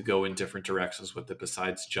think you could go in different directions with it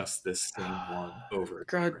besides just this same one over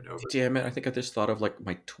and over and over. Damn it, I think I just thought of like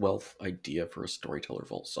my 12th idea for a Storyteller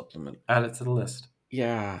Vault supplement. Add it to the list.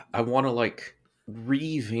 Yeah, I want to like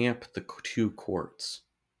revamp the two courts,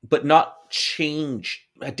 but not change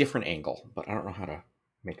a different angle. But I don't know how to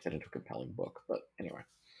make that into a compelling book. But anyway.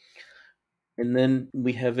 And then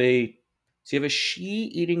we have so you have a she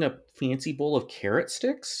eating a fancy bowl of carrot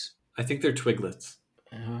sticks? I think they're twiglets.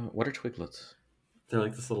 What are twiglets? They're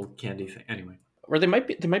like this little candy thing. Anyway. Or they might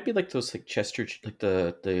be like those like Chester, like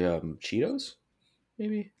the Cheetos,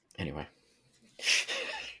 maybe. Anyway,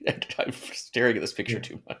 I'm staring at this picture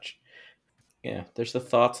too much. Yeah, there's the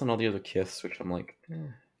thoughts on all the other kiths, which I'm like.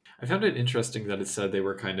 I found it interesting that it said they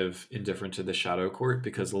were kind of indifferent to the Shadow Court,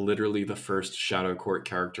 because literally the first Shadow Court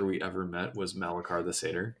character we ever met was Malachar the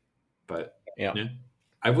Satyr. But yeah,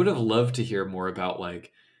 I would have loved to hear more about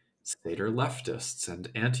like Satyr leftists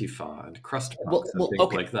and Antifa and crust punks and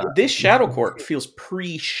things like that. This Shadow Court feels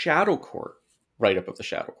pre-Shadow Court, right up of the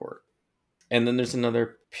Shadow Court. And then there's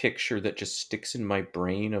another picture that just sticks in my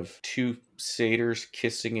brain of two satyrs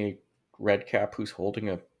kissing a redcap who's holding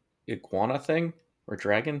a iguana thing or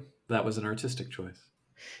dragon. That was an artistic choice.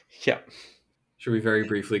 Yeah. Should we very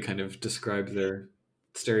briefly kind of describe their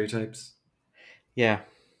stereotypes? Yeah.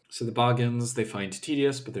 So the Boggins, they find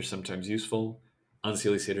tedious, but they're sometimes useful.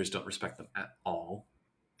 Unseelie satyrs don't respect them at all.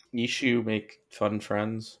 Ishu make fun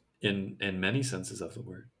friends. In many senses of the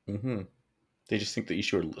word. Mm-hmm. They just think that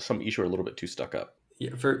some Ishu are a little bit too stuck up.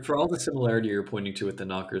 Yeah, for all the similarity you're pointing to with the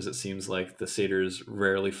knockers, it seems like the satyrs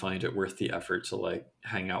rarely find it worth the effort to like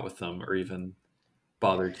hang out with them or even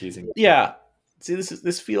bother teasing them. Yeah. See,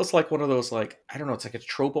 this feels like one of those, like, I don't know, it's like a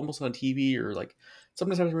trope almost on TV, or like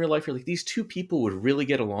sometimes in real life, you're like, these two people would really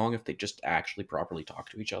get along if they just actually properly talk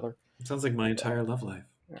to each other. It sounds like my entire love life.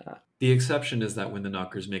 Yeah. The exception is that when the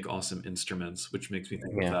knockers make awesome instruments, which makes me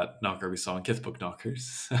think of that knocker we saw in Kithbook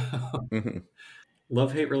knockers.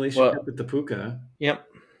 Love-hate relationship with the puka. Yep.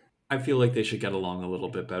 I feel like they should get along a little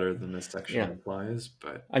bit better than this section implies,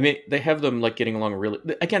 but I mean, they have them like getting along really.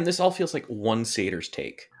 Again, this all feels like one satyr's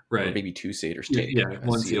take, right? Or maybe two satyrs take. Yeah,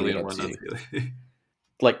 one Seelie and one Unseelie.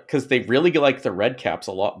 Like, because they really like the red caps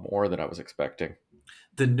a lot more than I was expecting.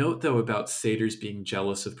 The note, though, about satyrs being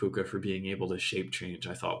jealous of puka for being able to shape change,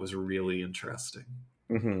 I thought was really interesting.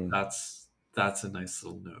 That's a nice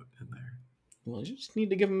little note in there. Well, you just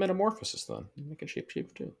need to give them metamorphosis then. They can shape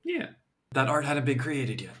too. Yeah, that art hadn't been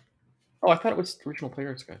created yet. Oh, I thought it was the original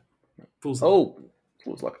Player's Guide. Fool's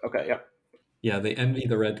Luck. Okay, yeah. Yeah, they envy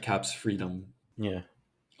the red caps' freedom. Yeah.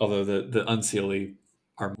 Although the Unseelie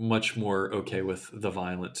are much more okay with the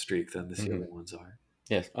violent streak than the Seelie ones are.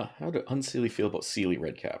 Yes. How do Unseelie feel about Seelie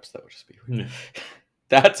red caps? That would just be weird. Yeah.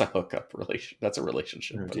 That's a hookup relation. That's a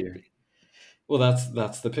relationship. Oh But it would dear. be. Well,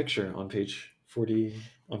 that's the picture on page 40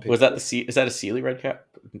 on page Was that 4. Is that a Seelie red cap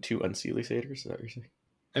and two Unseelie satyrs? Is that what you're saying?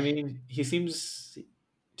 I mean, he seems.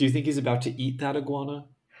 Do you think he's about to eat that iguana?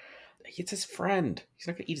 It's his friend. He's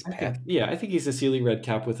not gonna eat his pet. I think he's a Sealy red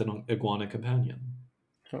cap with an iguana companion.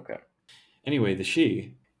 Okay. Anyway,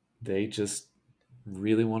 they just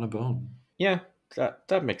really want a bone. Yeah,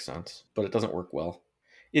 that makes sense, but it doesn't work well.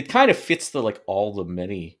 It kind of fits the like all the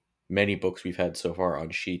many books we've had so far on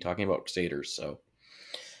She talking about satyrs. So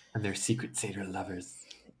And they're secret satyr lovers.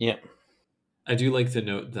 yeah, I do like to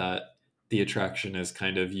note that the attraction is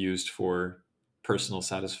kind of used for personal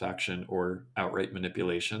satisfaction or outright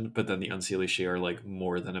manipulation, but then the Unseelie She are like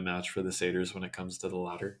more than a match for the satyrs when it comes to the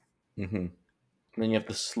latter. mm-hmm. And then you have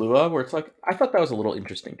the Slua, where it's like I thought that was a little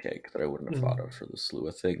interesting take that I wouldn't have Mhm. thought of for the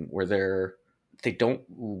Slua thing, where they don't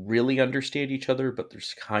really understand each other, but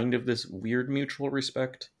there's kind of this weird mutual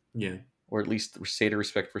respect, Yeah. or at least satyr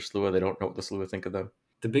respect for Slua. They don't know what the Slua think of them.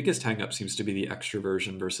 The biggest hangup seems to be the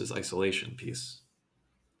extroversion versus isolation piece.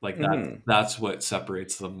 Like Mm-hmm. that's what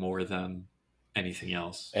separates them more than anything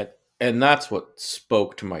else. And that's what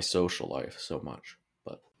spoke to my social life so much.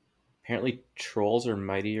 But apparently, trolls are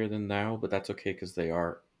mightier than thou, but that's okay because they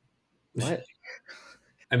are. What?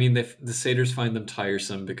 I mean, the satyrs find them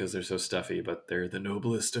tiresome because they're so stuffy, but they're the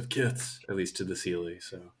noblest of kiths, at least to the Seelie.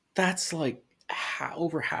 So That's like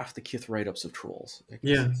over half the Kith write ups of trolls. I guess.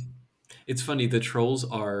 yeah, it's funny. The trolls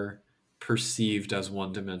are perceived as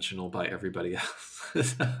one-dimensional by everybody else.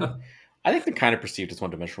 So, I think they're kind of perceived as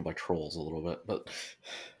one dimensional by trolls a little bit, but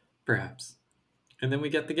perhaps. And then we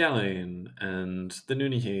get the Galeon and the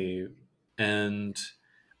Nunihe, and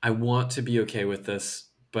I want to be okay with this,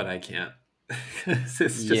 but I can't. It's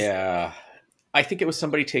just. yeah. I think it was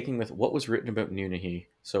somebody taking with what was written about Nunahi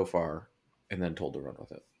so far and then told to run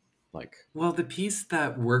with it. Like, Well, the piece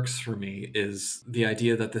that works for me is the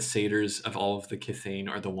idea that the satyrs of all of the Kithane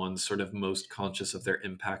are the ones sort of most conscious of their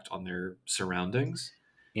impact on their surroundings,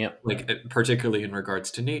 yeah. like particularly in regards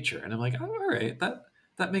to nature. And I'm like, oh, all right,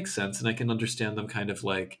 that makes sense, and I can understand them kind of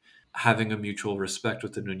like having a mutual respect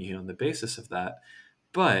with the Nunhi on the basis of that.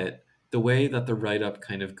 But the way that the write up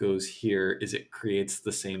kind of goes here is it creates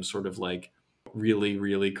the same sort of like really,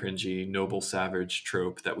 really cringy noble savage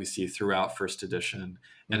trope that we see throughout first edition.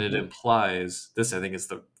 And it Mm-hmm. implies this, I think, is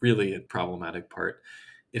the really problematic part.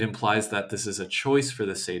 It implies that this is a choice for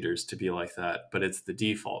the satyrs to be like that, but it's the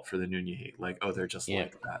default for the Nunhi. Like, oh, they're just Yeah.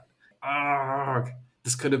 like that. Ah,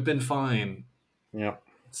 this could have been fine. Yeah.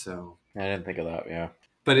 So, I didn't think of that. Yeah.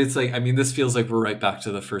 but it's like, I mean, this feels like we're right back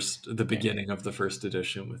to the beginning of the first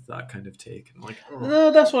edition with that kind of take. And like,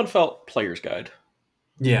 oh. This one felt player's guide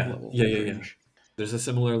Yeah, level yeah, yeah, yeah. cringe. There's a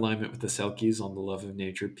similar alignment with the Selkies on the love of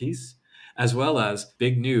nature piece, as well as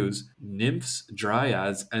big news: nymphs,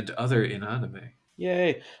 dryads, and other inanime.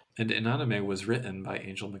 Yay. And inanime was written by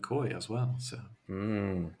Angel McCoy as well. So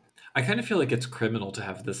Mm. I kind of feel like it's criminal to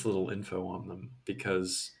have this little info on them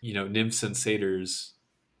because nymphs and satyrs,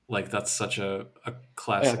 like that's such a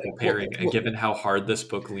classical pairing, and given how hard this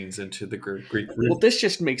book leans into the Greek Well, root. this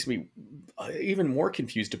just makes me even more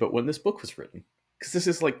confused about when this book was written. Because this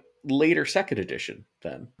is like later second edition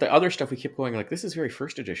then. The other stuff we kept going like, this is very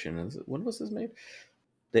first edition. When was this made?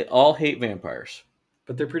 They all hate vampires.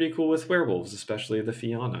 But they're pretty cool with werewolves, especially the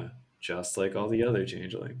Fianna, just like all the other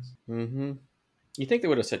changelings. Mm-hmm. You think they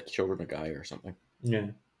would have said Children of Gaia or something. Yeah.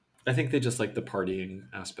 I think they just like the partying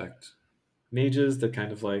aspect. Mages, they're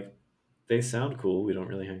kind of like, they sound cool. We don't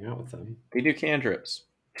really hang out with them. They do cantrips.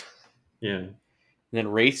 Yeah. And then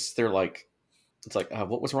wraiths, they're like, it's like,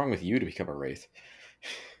 what was wrong with you to become a wraith?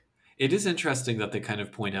 It is interesting that they kind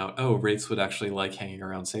of point out, oh, wraiths would actually like hanging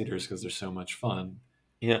around satyrs because they're so much fun.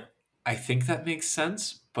 Yeah. I think that makes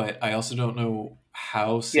sense, but I also don't know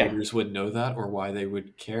how satyrs would know that or why they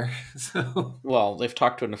would care. So Well, they've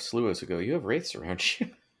talked to enough Sluas who go, you have wraiths around you.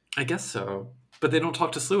 I guess so. But they don't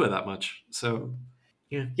talk to Slua that much. So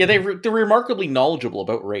yeah. Yeah, they're remarkably knowledgeable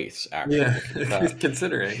about wraiths, actually. Yeah,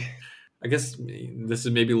 considering. I guess this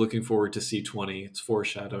is maybe looking forward to C20. It's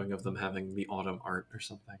foreshadowing of them having the autumn art or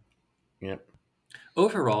something. Yep.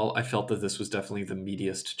 Overall, I felt that this was definitely the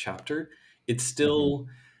meatiest chapter. It still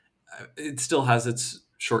has its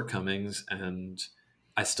shortcomings, and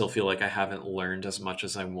I still feel like I haven't learned as much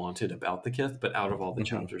as I wanted about the Kith, but out of all the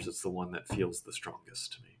chapters, it's the one that feels the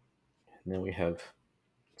strongest to me. And then we have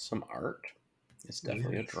some art. It's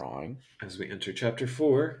definitely a drawing. As we enter chapter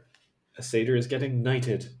 4, a satyr is getting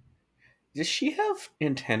knighted. Does she have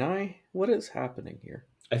antennae? What is happening here?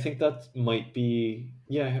 I think that might be...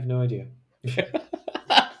 Yeah, I have no idea.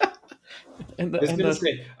 And I was gonna the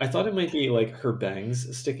say, I thought it might be like her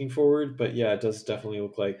bangs sticking forward, but yeah, it does definitely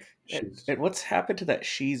look like she's. and what's happened to that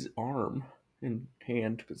she's arm and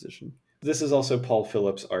hand position? This is also Paul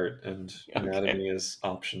Phillips art, and Okay. anatomy is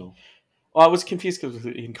optional. Well, I was confused because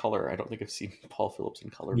in color. I don't think I've seen Paul Phillips in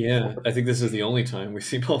color Yeah, before. I think this is the only time we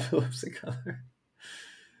see Paul Phillips in color.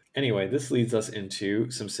 Anyway, this leads us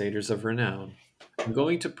into some satyrs of renown. I'm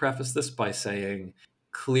going to preface this by saying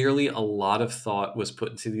clearly a lot of thought was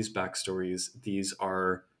put into these backstories. These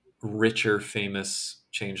are richer, famous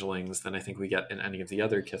changelings than I think we get in any of the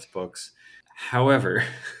other Kith books. However,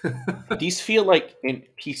 These feel like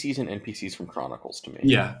PCs and NPCs from Chronicles to me.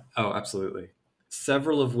 yeah, oh, absolutely.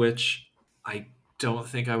 Several of which I don't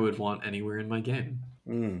think I would want anywhere in my game.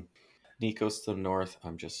 Mm. Nico's to the north.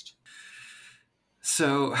 I'm just.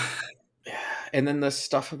 So, And then the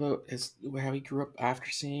stuff about how he grew up after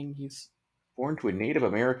seeing he's born to a Native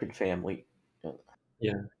American family.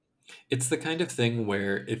 yeah. It's the kind of thing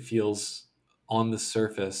where it feels on the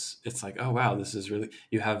surface, it's like, oh wow, this is really.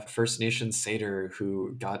 You have First Nation satyr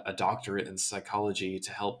who got a doctorate in psychology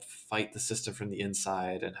to help fight the system from the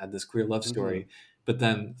inside and had this queer love Mm-hmm. story, but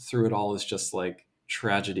then through it all is just like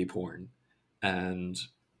tragedy porn, and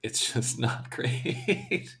it's just not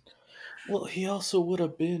great. Well, he also would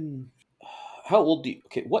have been. How old do you?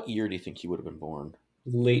 Okay, what year do you think he would have been born?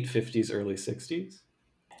 Late 50s, early 60s,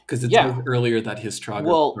 because it says Yeah. earlier that his trago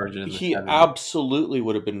Well, started in the he 70s. absolutely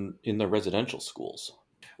would have been in the residential schools.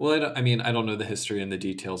 Well, I mean, I don't know the history and the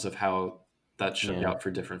details of how that shook Yeah. out for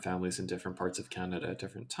different families in different parts of Canada at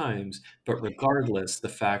different times. But regardless, the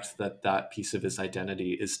fact that that piece of his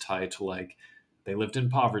identity is tied to like they lived in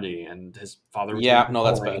poverty and his father was an Yeah. No,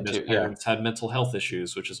 that's alcoholic bad and his too. Yeah. parents had mental health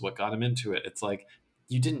issues, which is what got him into it. It's like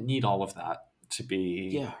you didn't need all of that to be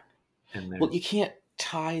Yeah. in there. Well, you can't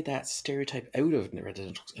tie that stereotype out of the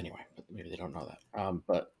residential. Anyway, but maybe they don't know that.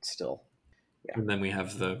 But still, yeah. And then we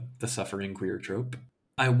have the suffering queer trope.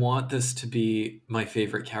 I want this to be my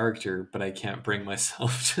favorite character, but I can't bring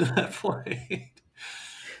myself to that point.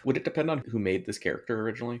 Would it depend on who made this character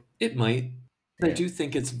originally? It might. I Yeah. do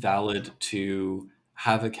think it's valid to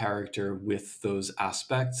have a character with those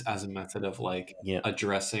aspects as a method of like Yeah.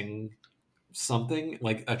 addressing something,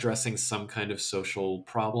 like addressing some kind of social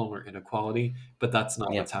problem or inequality, but that's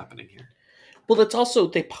not Yeah. what's happening here. Well, that's also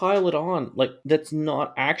they pile it on like that's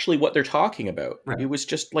not actually what they're talking about. Right. It was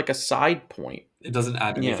just like a side point. It doesn't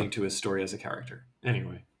add Yeah. anything to his story as a character.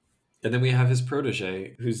 Anyway. And then we have his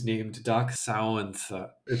protege, who's named Doc Sawantha.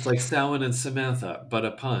 It's like Samhain and Samantha, but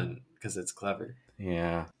a pun, because it's clever.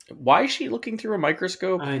 Yeah. Why is she looking through a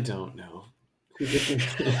microscope? I don't know.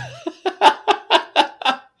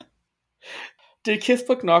 Did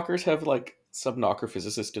Kithbook knockers have like some knocker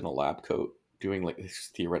physicist in a lab coat doing like this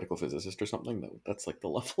theoretical physicist or something? That's like the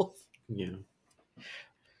level. Yeah.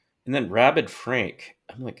 And then Rabid Frank.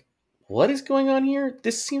 I'm like, what is going on here?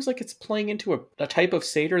 This seems like it's playing into a type of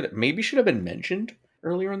satyr that maybe should have been mentioned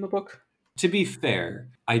earlier in the book. To be fair,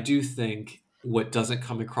 I do think what doesn't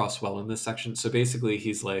come across well in this section, so basically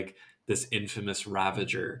he's like this infamous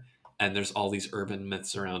ravager, and there's all these urban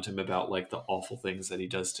myths around him about like the awful things that he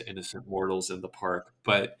does to innocent mortals in the park.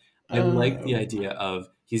 But I like the Oh. idea of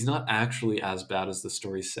he's not actually as bad as the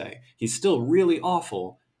stories say. He's still really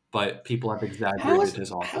awful, but people have exaggerated his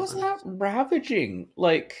How is awfulness. that ravaging?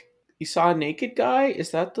 Like you saw a naked guy?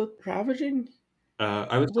 Is that the ravaging?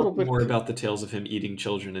 I was A little talking bit. more about the tales of him eating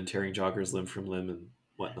children and tearing joggers limb from limb and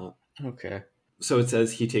whatnot. Okay. So it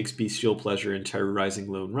says he takes bestial pleasure in terrorizing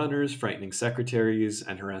lone runners, frightening secretaries,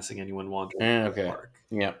 and harassing anyone wandering in the Okay. park.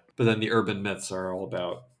 Yeah. But then the urban myths are all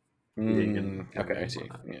about eating and Okay, I see.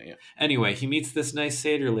 whatnot. Yeah, yeah. Anyway, he meets this nice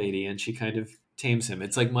satyr lady, and she kind of tames him.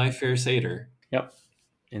 It's like My Fair Satyr. Yep.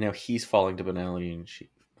 And now he's falling to banality, and she.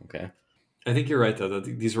 Okay. I think you're right, though, that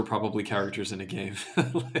these were probably characters in a game.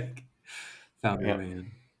 Like, found their way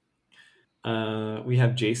in. We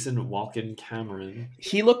have Jason Walken Cameron.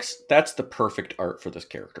 He looks. That's the perfect art for this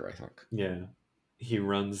character, I think. Yeah. He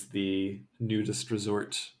runs the nudist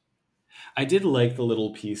resort. I did like the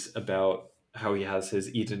little piece about how he has his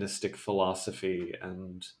hedonistic philosophy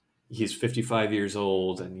and he's 55 years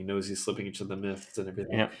old and he knows he's slipping into the myths and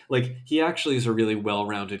everything. Yeah. Like, he actually is a really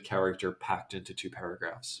well-rounded character packed into 2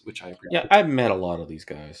 paragraphs, which I appreciate. Yeah, I've met a lot of these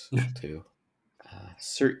guys, too.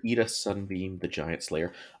 Sir Ida Sunbeam, the Giant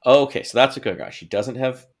Slayer. Okay, so that's a good guy. She doesn't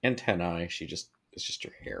have antennae. It's just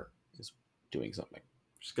her hair is doing something.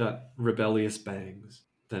 She's got rebellious bangs.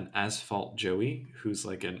 Then Asphalt Joey, who's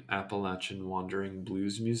like an Appalachian wandering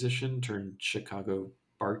blues musician turned Chicago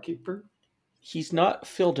barkeeper. He's not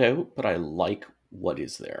filled out, but I like what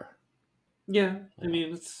is there. Yeah, I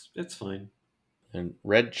mean, it's fine. And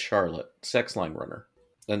Red Charlotte, sex line runner.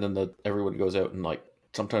 And then everyone goes out and like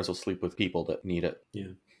sometimes they'll sleep with people that need it.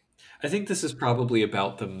 Yeah. I think this is probably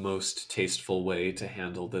about the most tasteful way to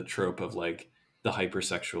handle the trope of like the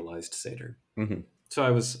hypersexualized satyr. Mm-hmm. So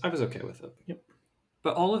I was okay with it. Yep.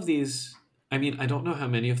 But all of these, I mean, I don't know how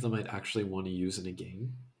many of them I'd actually want to use in a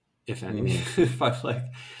game, if any. If I like,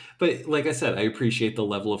 but like I said, I appreciate the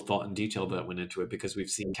level of thought and detail that went into it because we've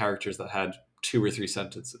seen characters that had 2 or 3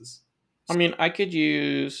 sentences. I mean, I could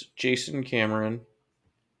use Jason Cameron,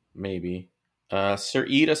 maybe. Sir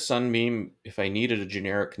Ida Sunbeam, if I needed a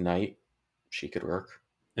generic knight, she could work.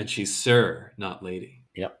 And she's Sir, not Lady.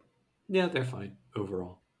 Yep. Yeah, they're fine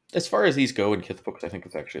overall. As far as these go in Kithbooks, I think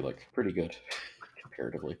it's actually like pretty good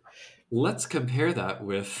comparatively. Let's compare that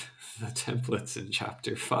with the templates in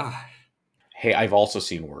Chapter 5. Hey, I've also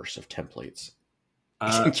seen worse of templates in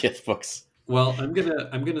Kithbooks. Well, I'm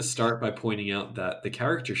gonna start by pointing out that the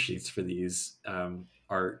character sheets for these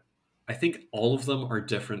are, I think all of them are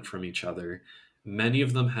different from each other. Many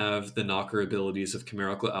of them have the knocker abilities of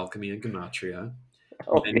chimerical alchemy and gematria.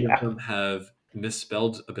 Oh, Many yeah. of them have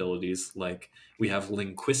misspelled abilities, like we have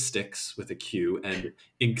linguistics with a Q and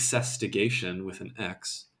incestigation with an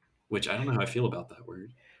X, which I don't know how I feel about that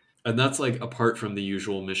word. And that's like apart from the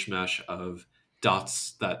usual mishmash of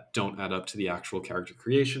dots that don't add up to the actual character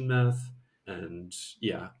creation math. And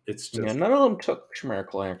yeah, it's Yeah, just none of them took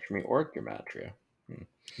chimerical alchemy or gematria.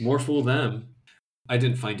 more fool them. I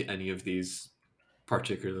didn't find any of these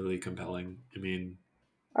particularly compelling. I mean,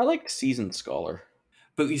 I liked Seasoned Scholar.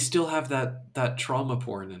 but we still have that trauma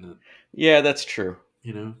porn in it. Yeah, that's true.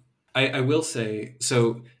 You know, I will say,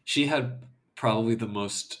 so she had probably the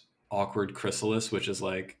most awkward chrysalis, which is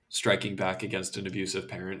like striking back against an abusive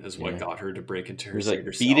parent is what Yeah. got her to break into It her was satyr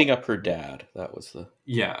like self. beating up her dad. That was the...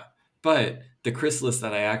 Yeah. But the chrysalis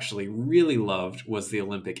that I actually really loved was the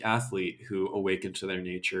Olympic athlete who awakened to their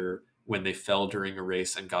nature when they fell during a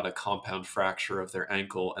race and got a compound fracture of their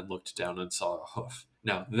ankle and looked down and saw a hoof.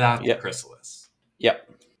 Now that's Yep. chrysalis.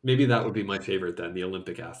 Yep. Maybe that would be my favorite then, the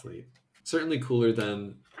Olympic athlete. Certainly cooler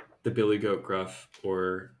than the Billy Goat Gruff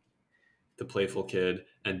or the Playful Kid,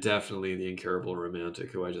 and definitely the Incurable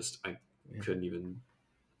Romantic, who I couldn't even,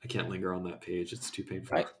 I can't linger on that page. It's too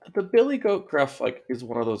painful. The Billy Goat Gruff like is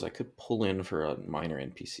one of those I could pull in for a minor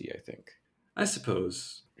NPC, I think. I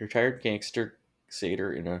suppose. Retired gangster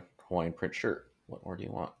satyr in a Hawaiian print shirt. What more do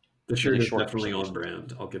you want? The Maybe shirt a is short for definitely some on reason.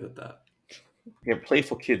 brand. I'll give it that. Yeah,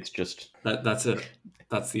 Playful Kid's just... That's it.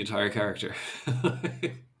 That's the entire character.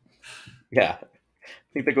 Yeah.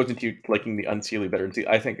 I think that goes into liking the Unseelie better.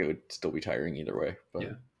 I think it would still be tiring either way. But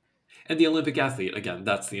Yeah. And the Olympic athlete, again,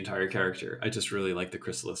 that's the entire character. I just really like the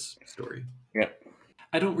chrysalis story. yeah.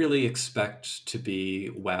 I don't really expect to be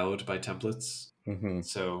wowed by templates, Mm-hmm.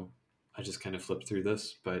 so I just kind of flipped through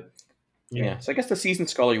this. But Yeah. So I guess the Seasoned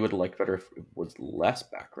Scholar you would like better if it was less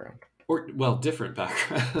background. or well, different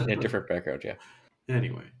background. Yeah, different background, yeah.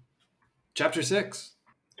 Anyway, chapter 6.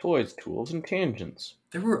 Toys, tools, and tangents.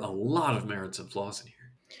 There were a lot of merits and flaws in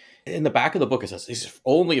here. In the back of the book it says this is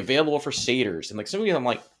only available for satyrs. And like some of these I'm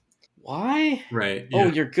like, why? Right. Oh,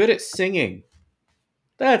 Yeah. you're good at singing.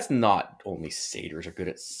 That's not only satyrs are good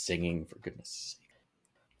at singing, for goodness sake.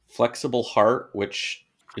 Flexible heart, which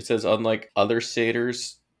it says unlike other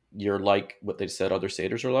satyrs, you're like what they said other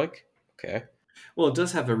satyrs are like. Okay. Well, it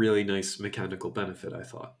does have a really nice mechanical benefit, I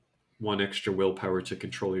thought. 1 extra willpower to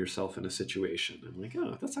control yourself in a situation. I'm like,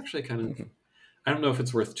 oh, that's actually kind of... Mm-hmm. I don't know if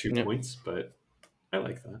it's worth 2 Yep. points, but I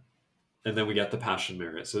like that. And then we got the passion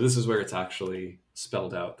merit. So this is where it's actually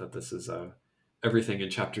spelled out that this is everything in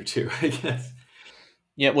chapter 2, I guess.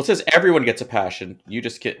 Yeah, well, it says everyone gets a passion. You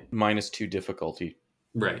just get -2 difficulty.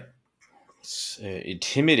 Right.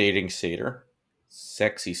 Intimidating satyr,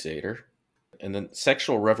 sexy satyr, and then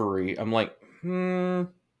sexual reverie. I'm like,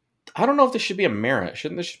 I don't know if this should be a merit.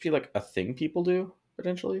 Shouldn't this just be like a thing people do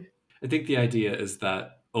potentially? I think the idea is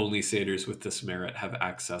that only satyrs with this merit have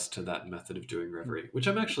access to that method of doing reverie, which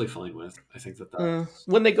I'm actually fine with. I think that that's...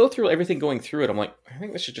 When they go through everything going through it, I'm like, I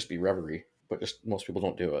think this should just be reverie, but just most people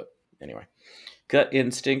don't do it. Anyway, gut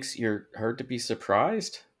instincts, you're hard to be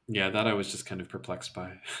surprised. Yeah, that I was just kind of perplexed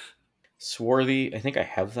by. Swarthy, I think I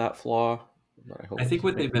have that flaw. But I think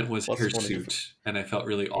what they meant was plus one hirsute, and I felt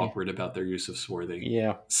really awkward about their use of swarthy.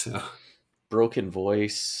 Yeah. So Broken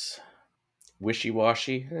voice,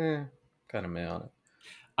 wishy-washy, kind of meh on it.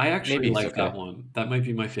 I actually Maybe like that one. That might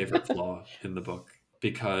be my favorite flaw in the book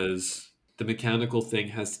because the mechanical thing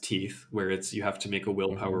has teeth where it's you have to make a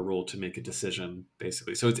willpower roll to make a decision,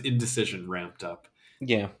 basically. So it's indecision ramped up.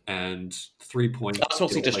 Yeah. And 3 points. I was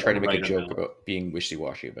mostly just like trying to make right a joke amount. about being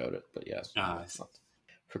wishy-washy about it, but yes. It's not.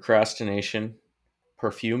 Procrastination,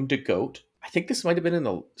 perfume de goat. I think this might have been in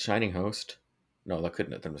the Shining Host. No, that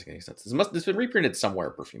couldn't have been making any sense. This been reprinted somewhere.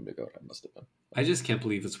 Perfume to go. That must have been. I just can't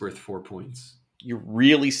believe it's worth 4 points. You're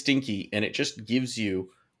really stinky, and it just gives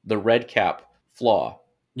you the red cap flaw.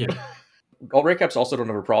 Yeah. All red caps also don't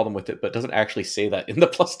have a problem with it, but doesn't actually say that in the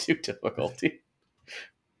 +2 difficulty.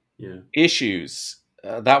 Yeah. Issues.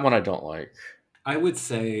 That one I don't like. I would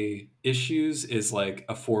say issues is like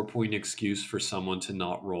a 4-point excuse for someone to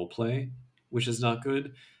not role play, which is not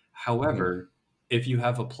good. However, if you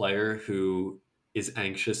have a player who is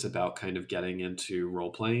anxious about kind of getting into role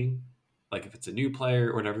playing, like if it's a new player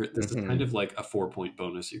or whatever, this is kind of like a 4-point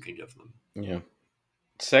bonus you can give them. Yeah.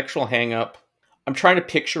 Sexual hang up. I'm trying to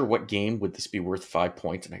picture what game would this be worth 5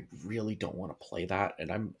 points, and I really don't want to play that.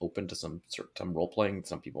 And I'm open to some role playing.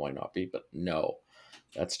 Some people might not be, but no,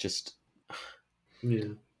 that's just. Yeah.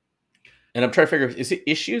 And I'm trying to figure, is it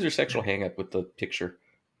issues or sexual hang up with the picture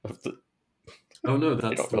of the. Oh no,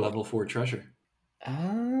 that's the level 4 treasure.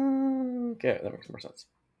 Okay, that makes more sense.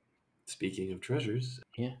 Speaking of treasures.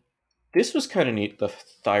 Yeah. This was kind of neat. The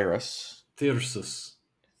Thyrsus. Thyrsus.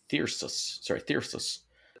 Sorry, Thyrsus.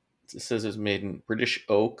 It says it's made in British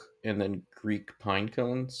oak and then Greek pine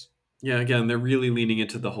cones. Yeah, again, they're really leaning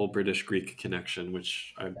into the whole British-Greek connection,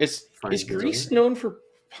 which I find Is Greece known for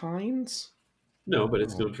pines? No, but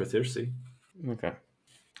it's known for Thyrsi. Okay.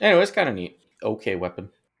 Anyway, it's kind of neat. Okay weapon.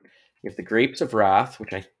 You have the Grapes of Wrath,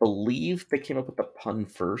 which I believe they came up with the pun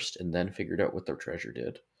first and then figured out what their treasure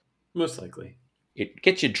did. Most likely. It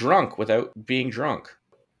gets you drunk without being drunk,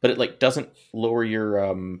 but it like doesn't lower your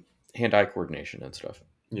hand-eye coordination and stuff.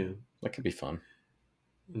 Yeah. That could be fun.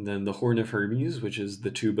 And then the Horn of Hermes, which is the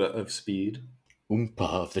tuba of speed. Oompa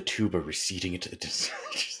of the tuba receding into the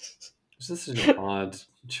distance. This is an odd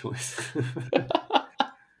choice.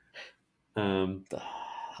 The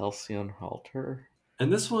Halcyon Halter.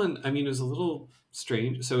 And this one, I mean, it was a little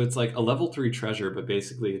strange. So it's like a level 3 treasure, but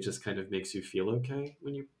basically it just kind of makes you feel okay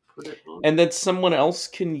when you put it on. And then someone else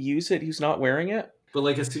can use it who's not wearing it? But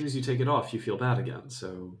like as soon as you take it off, you feel bad again.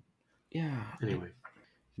 So yeah. Anyway.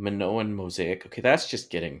 Minoan Mosaic. Okay, that's just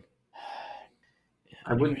getting...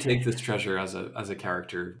 I wouldn't take this treasure as a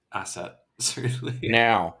character asset, certainly.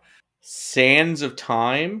 Now, Sands of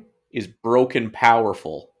Time is broken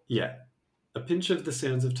powerful. Yeah. A pinch of the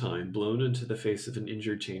sands of time blown into the face of an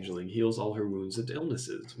injured changeling heals all her wounds and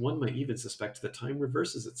illnesses. One might even suspect that time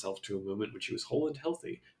reverses itself to a moment when she was whole and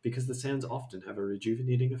healthy, because the sands often have a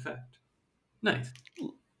rejuvenating effect. Nice.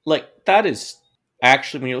 Like, that is...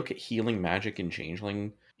 Actually, when you look at healing magic in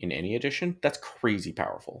Changeling in any edition, that's crazy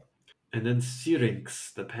powerful. And then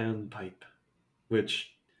Syrinx, the pan pipe,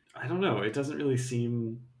 which, I don't know, it doesn't really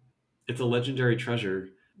seem... It's a legendary treasure.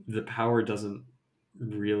 The power doesn't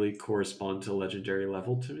really correspond to legendary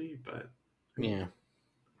level to me, but... Yeah.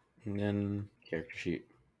 And then character sheet.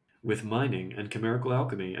 With mining and chimerical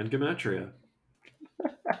alchemy and gematria.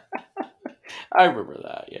 I remember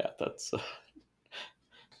that, yeah. That's...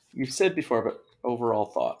 You've said before, but overall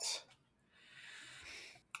thoughts.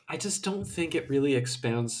 I just don't think it really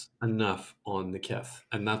expands enough on the Kith,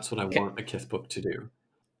 and that's what I want a Kithbook to do.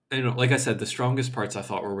 And like I said, the strongest parts I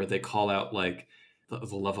thought were where they call out like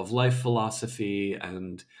the love of life philosophy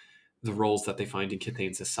and the roles that they find in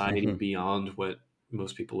Kithane society beyond what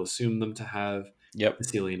most people assume them to have. Yep. The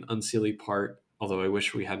Seelie and Unseelie part, although I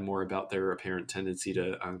wish we had more about their apparent tendency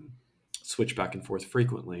to switch back and forth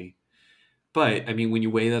frequently. But I mean, when you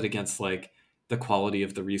weigh that against like the quality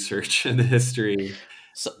of the research and the history,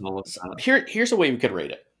 and all of that. Here's a way we could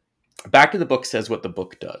rate it. Back of the book says what the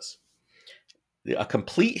book does. A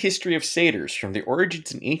complete history of satyrs from the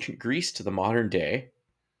origins in ancient Greece to the modern day.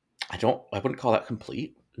 I wouldn't call that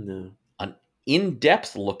complete. No. An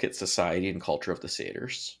in-depth look at society and culture of the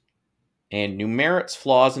satyrs. And new merits,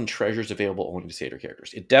 flaws, and treasures available only to satyr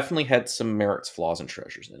characters. It definitely had some merits, flaws, and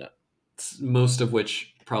treasures in it. Most of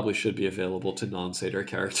which probably should be available to non-satyr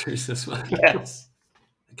characters as well. Yes.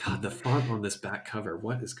 God, the font on this back cover,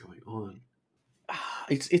 what is going on?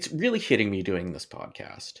 It's really hitting me doing this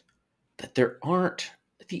podcast that there aren't...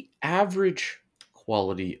 The average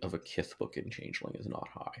quality of a Kithbook in Changeling is not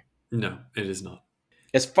high. No, it is not.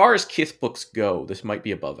 As far as Kithbooks go, this might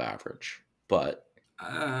be above average, but...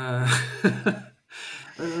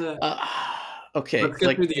 okay. Let's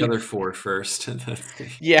get through the other 4 first.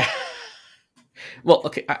 Yeah. Well,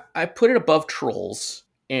 okay, I put it above Trolls,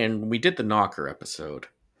 and we did the Knocker episode.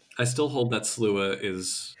 I still hold that Slua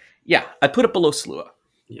is... Yeah, I put it below Slua.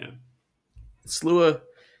 Yeah. Slua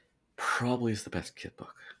probably is the best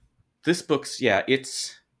Kithbook. This book's, yeah,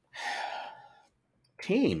 it's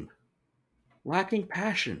tame, lacking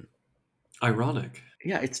passion. Ironic.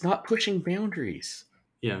 Yeah, it's not pushing boundaries.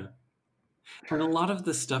 Yeah. And a lot of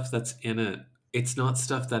the stuff that's in it, it's not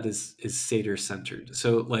stuff that is satyr centered.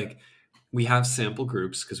 So like we have sample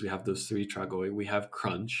groups because we have those three tragoi, we have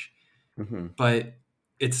crunch, Mm-hmm. but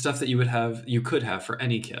it's stuff that you could have for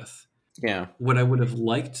any kith. Yeah. What I would have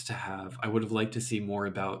liked to have, I would have liked to see more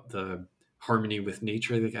about the harmony with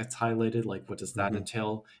nature that gets highlighted. Like, what does that Mm-hmm.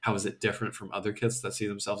 entail? How is it different from other kiths that see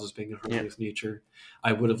themselves as being in Yeah. harmony with nature?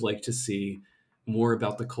 I would have liked to see more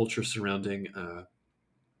about the culture surrounding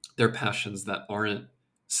their passions that aren't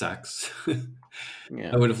sex.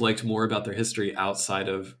 Yeah. I would have liked more about their history outside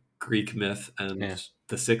of Greek myth and Yeah.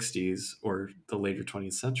 the 60s or the later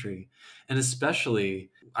 20th century. And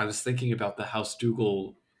especially, I was thinking about the House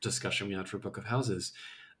Dougal discussion we had for Book of Houses.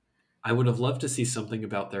 I would have loved to see something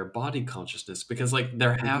about their body consciousness because, like,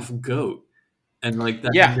 they're Mm-hmm. half goat and, like,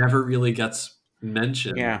 that Yeah. never really gets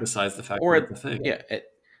mentioned Yeah. besides the fact Or that it's a thing. yeah,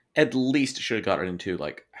 at least it should have gotten into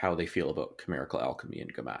like how they feel about chimerical alchemy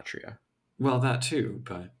and gematria. Well, that too,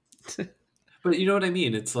 but you know what I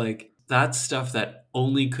mean? It's like that's stuff that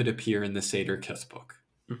only could appear in the Seder Kithbook,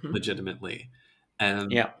 Mm-hmm. legitimately.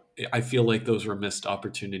 And Yeah. I feel like those were missed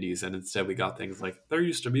opportunities. And instead we got things like, there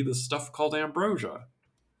used to be this stuff called ambrosia.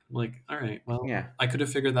 I'm like, all right, well, Yeah. I could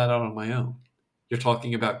have figured that out on my own. You're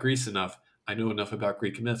talking about Greece enough. I know enough about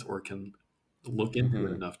Greek myth or can look into it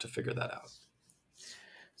Mm-hmm. enough to figure that out.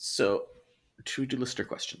 So, should we do listener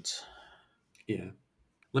questions? Yeah.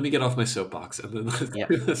 Let me get off my soapbox and then let's Yeah.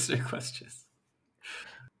 do listener questions.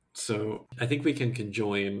 So I think we can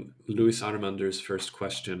conjoin Luis Armander's first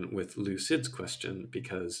question with Lucid's question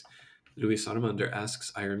because Luis Armander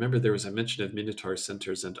asks, I remember there was a mention of Minotaurs,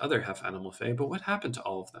 Centaurs, and other half-animal fae, but what happened to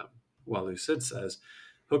all of them? While Lucid says,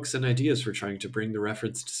 hooks and ideas for trying to bring the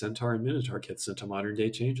reference to Centaur and Minotaur kits into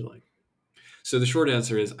modern-day changeling. So the short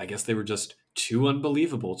answer is, I guess they were just too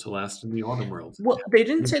unbelievable to last in the Autumn World. Well, they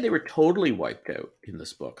didn't say they were totally wiped out in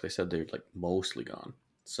this book. They said they're like mostly gone.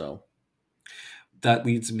 So That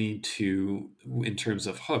leads me to, in terms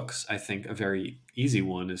of hooks, I think a very easy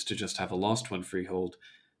one is to just have a Lost One freehold.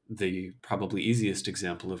 The probably easiest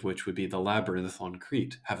example of which would be the Labyrinth on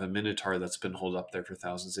Crete. Have a Minotaur that's been holed up there for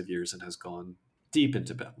thousands of years and has gone deep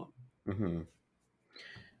into Bedlam. mm-hmm.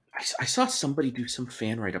 I saw somebody do some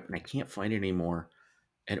fan write up, and I can't find it anymore.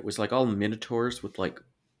 And it was like all minotaurs with like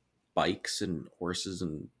bikes and horses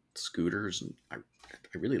and scooters, and I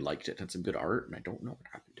really liked it. It had some good art, and I don't know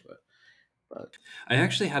what happened to it. But I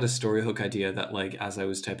actually had a story hook idea that, like, as I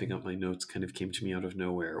was typing up my notes, kind of came to me out of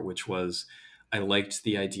nowhere, which was I liked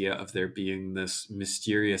the idea of there being this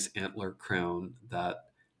mysterious antler crown that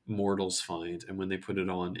mortals find, and when they put it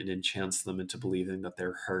on, it enchants them into believing that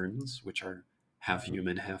they're herns, which are half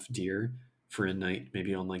human, half deer, for a night,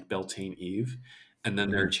 maybe on like Beltane Eve. And then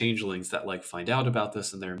there are mm-hmm. changelings that like find out about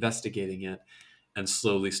this and they're investigating it and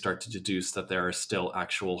slowly start to deduce that there are still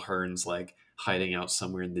actual herns like hiding out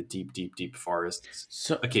somewhere in the deep, deep, deep forests,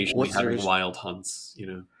 So occasionally what's having yours wild hunts,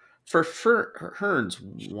 for herns?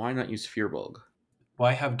 Why not use Fearbulg?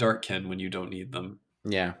 Why have Darkkin when you don't need them?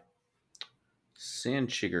 Yeah.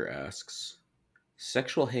 Sandchigger asks,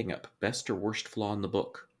 sexual hangup, best or worst flaw in the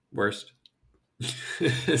book? Worst.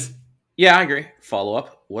 Yeah, I agree. Follow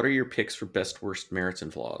up. What are your picks for best, worst merits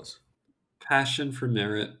and flaws? Passion for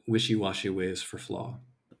merit, wishy-washy ways for flaw.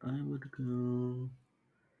 I would go.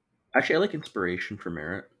 Actually, I like inspiration for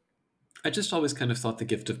merit. I just always kind of thought the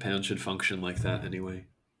Gift of Pan should function like that anyway.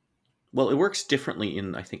 Well, it works differently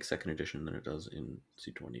in, I think, second edition than it does in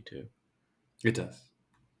C22. It does.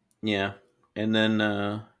 Yeah. And then,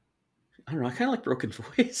 I don't know, I kind of like Broken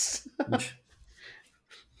Voice.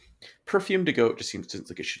 Perfume to Goat just seems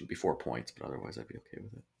like it shouldn't be 4 points, but otherwise I'd be okay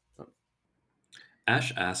with it. But...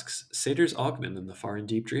 Ash asks, Satyrs Augment in the Far and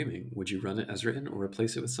Deep Dreaming, would you run it as written or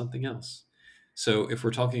replace it with something else? So if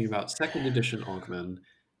we're talking about second edition Augment,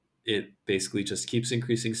 it basically just keeps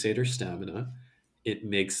increasing Satyr stamina. It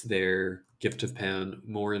makes their Gift of Pan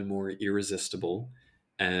more and more irresistible,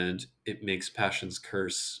 and it makes Passion's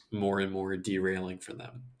Curse more and more derailing for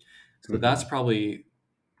them. So that's probably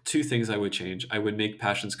two things I would change. I would make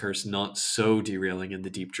Passion's Curse not so derailing in the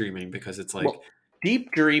Deep Dreaming because it's like... Well,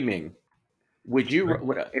 Deep Dreaming,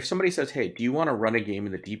 if somebody says, hey, do you want to run a game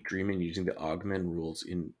in the Deep Dreaming using the Augment rules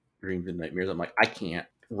in Dreams and Nightmares? I'm like, I can't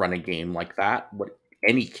run a game like that.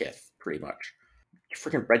 Any kith, pretty much.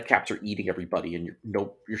 Freaking redcaps are eating everybody, and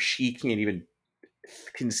your she can't even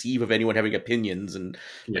conceive of anyone having opinions. And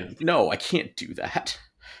no, I can't do that.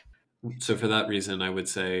 So for that reason, I would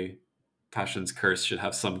say Passion's Curse should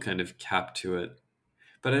have some kind of cap to it.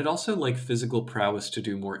 But I'd also like physical prowess to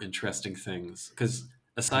do more interesting things. Because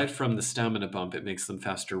aside from the stamina bump, it makes them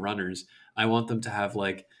faster runners. I want them to have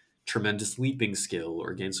like tremendous leaping skill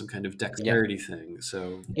or gain some kind of dexterity thing.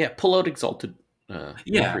 So yeah, pull out Exalted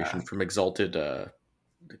Yeah, creation from Exalted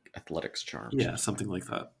Athletics Charms or yeah, something. something like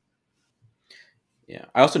that. Yeah.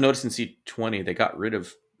 I also noticed in C20 they got rid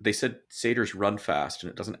of. They said Satyrs run fast, and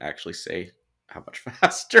it doesn't actually say how much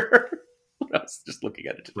faster. I was just looking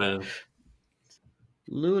at it today. Well,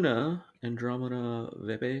 Luna Andromeda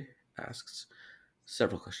Vebe asks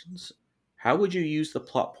several questions. How would you use the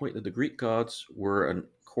plot point that the Greek gods were a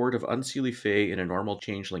court of unseelie fae in a normal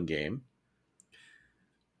changeling game?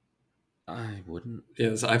 I wouldn't.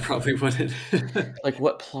 yes, I probably wouldn't. Like,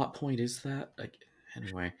 what plot point is that? Like,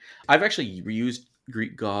 anyway, I've actually used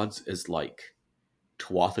Greek gods as like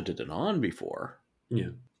Tuatha De Danann before, Yeah.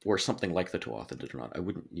 or something like the Tuatha De Danann. I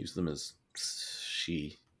wouldn't use them as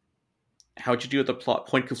she. How'd you do with the plot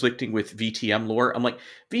point conflicting with VTM lore? I'm like,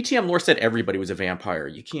 VTM lore said everybody was a vampire.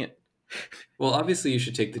 You can't. Well, obviously, you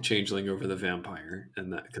should take the changeling over the vampire,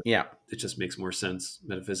 and that cause Yeah. it just makes more sense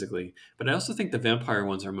metaphysically. But I also think the vampire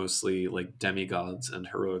ones are mostly like demigods and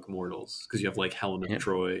heroic mortals because you have like Helen of Yeah.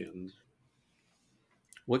 Troy and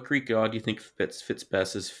What Greek god do you think fits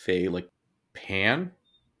best as Fae? Like Pan?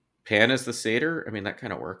 Pan as the satyr? I mean, that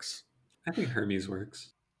kind of works. I think Hermes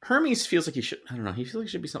works. Hermes feels like he should. I don't know. He feels like he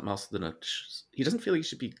should be something else than a. He doesn't feel like he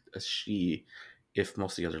should be a she. If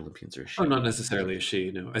most of the other Olympians are a Oh, she. not necessarily a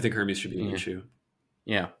she. No, I think Hermes should be an Yeah. issue.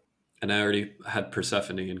 Yeah. And I already had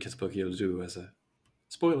Persephone in Kithbook Yozu as a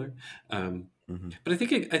spoiler. Mm-hmm. But I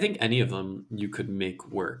think any of them you could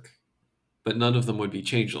make work. But none of them would be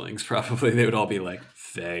changelings. Probably they would all be like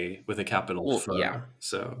Fae with a capital Well, F. yeah.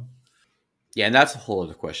 So Yeah, and that's a whole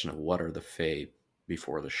other question of what are the Fae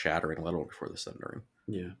before the Shattering, let alone before the Sundering.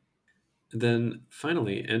 yeah. Then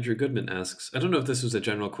finally, Andrew Goodman asks, I don't know if this was a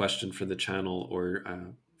general question for the channel or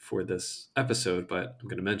for this episode, but I'm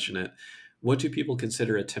going to mention it. What do people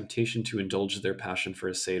consider a temptation to indulge their passion for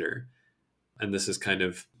a satyr? And this is kind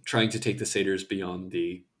of trying to take the satyrs beyond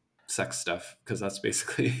the sex stuff, because that's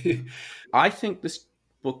basically... I think this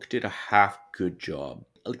book did a half good job.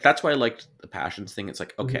 Like, that's why I liked the passions thing. It's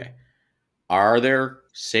like, okay, are there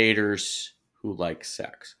satyrs who like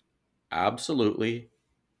sex? Absolutely.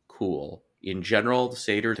 Cool. In general, the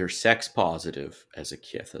satyr, they're sex positive as a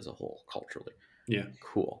kith as a whole, culturally. Yeah.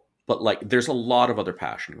 Cool. But like, there's a lot of other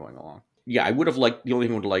passion going along. Yeah, I would have liked, the only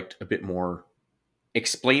thing I would have liked a bit more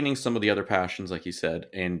explaining some of the other passions, like you said,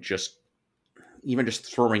 and just even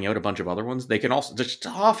just throwing out a bunch of other ones. They can also just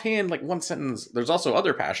offhand, like one sentence, there's also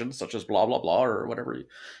other passions such as blah blah blah or whatever.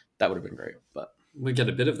 That would have been great. But we get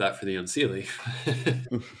a bit of that for the Unseelie.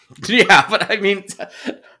 yeah, but I mean,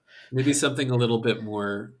 maybe something a little bit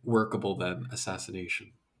more workable than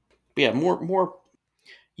assassination. Yeah, more.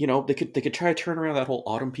 You know, they could try to turn around that whole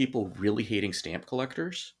autumn people really hating stamp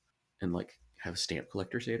collectors, and like have a stamp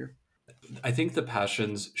collector satyr. I think the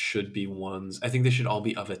passions should be ones. I think they should all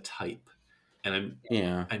be of a type, and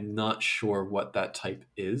I'm not sure what that type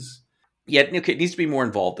is. Yeah, okay, it needs to be more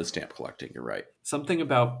involved in stamp collecting. You're right. Something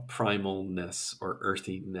about primalness or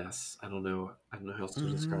earthiness. I don't know how else to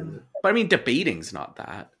describe it. But I mean, debating's not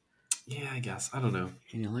that. Yeah, I guess. I don't know.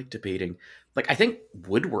 I like debating. Like, I think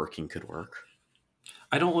woodworking could work.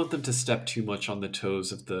 I don't want them to step too much on the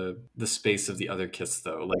toes of the space of the other kits,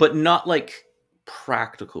 though. Like, but not like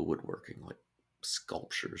practical woodworking, like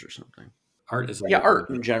sculptures or something. Art is art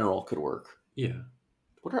in general could work. Yeah.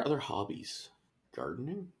 What are other hobbies?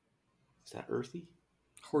 Gardening? Is that earthy?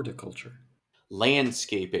 Horticulture.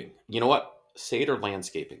 Landscaping. You know what? Satyr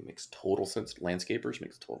landscaping makes total sense. Landscapers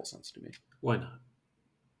makes total sense to me. Why not?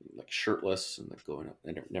 Like shirtless and like going up.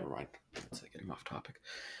 Never mind. That's like getting off topic.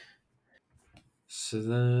 So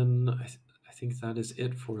then I think that is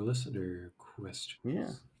it for listener questions. Yeah.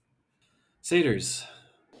 Satyrs.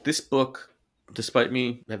 This book, despite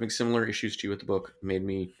me having similar issues to you with the book, made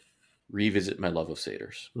me revisit my love of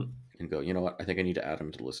satyrs and go, you know what? I think I need to add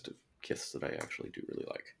them to the list of kiths that I actually do really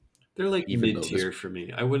like. They're like mid-tier for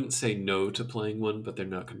me. I wouldn't say no to playing one, but they're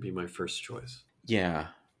not going to be my first choice. Yeah.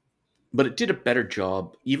 But it did a better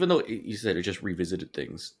job, even though you said it just revisited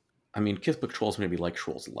things. I mean, Kithbook trolls maybe like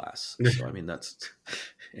trolls less. So, I mean, that's...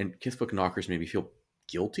 And Kithbook knockers maybe feel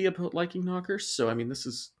guilty about liking knockers. So, I mean, this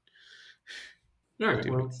is... All right,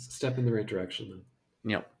 well, it's a step in the right direction then.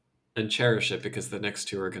 Yep. And cherish it because the next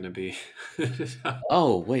two are going to be...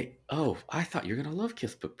 Oh, wait. Oh, I thought you were going to love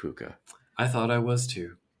Kithbook Puka. I thought I was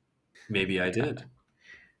too. Maybe I did.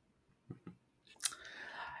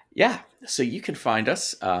 Yeah. So you can find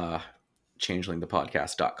us,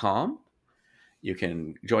 changelingthepodcast.com. You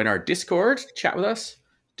can join our Discord, chat with us,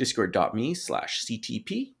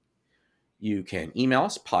 discord.me/CTP. You can email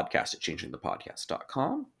us,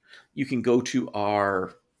 podcast@changelingthepodcast.com. You can go to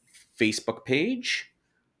our Facebook page,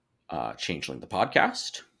 Changeling the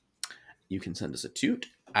Podcast. You can send us a toot,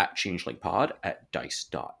 at changelingpod, at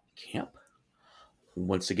dice.camp.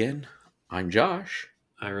 Once again, I'm Josh.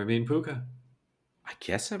 I remain Puka. I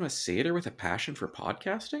guess I'm a satyr with a passion for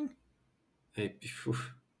podcasting? Hey, it's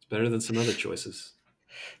better than some other choices.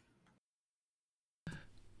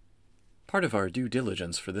 Part of our due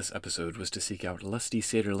diligence for this episode was to seek out lusty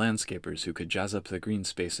satyr landscapers who could jazz up the green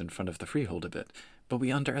space in front of the freehold a bit, but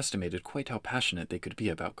we underestimated quite how passionate they could be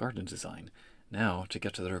about garden design. Now, to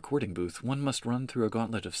get to the recording booth, one must run through a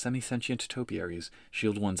gauntlet of semi-sentient topiaries,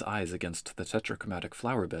 shield one's eyes against the tetrachromatic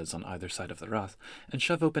flower beds on either side of the Roth, and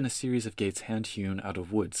shove open a series of gates hand-hewn out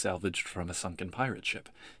of wood salvaged from a sunken pirate ship.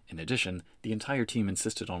 In addition, the entire team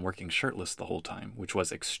insisted on working shirtless the whole time, which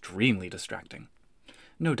was extremely distracting.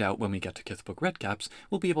 No doubt when we get to Kithbook Redcaps,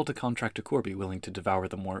 we'll be able to contract a Corby willing to devour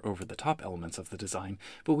the more over-the-top elements of the design,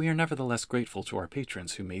 but we are nevertheless grateful to our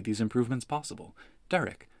patrons who made these improvements possible.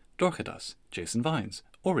 Derek, Dorchadas, Jason Vines,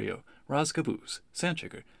 Oreo, Raz Caboose,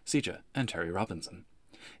 Sandchicker, Sija, and Terry Robinson.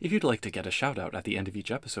 If you'd like to get a shout-out at the end of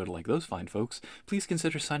each episode like those fine folks, please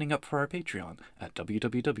consider signing up for our Patreon at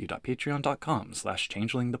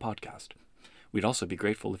www.patreon.com/changelingthepodcast. We'd also be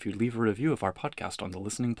grateful if you'd leave a review of our podcast on the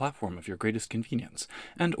listening platform of your greatest convenience,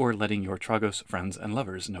 and or letting your Tragos friends and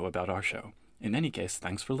lovers know about our show. In any case,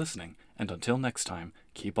 thanks for listening, and until next time,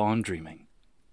 keep on dreaming.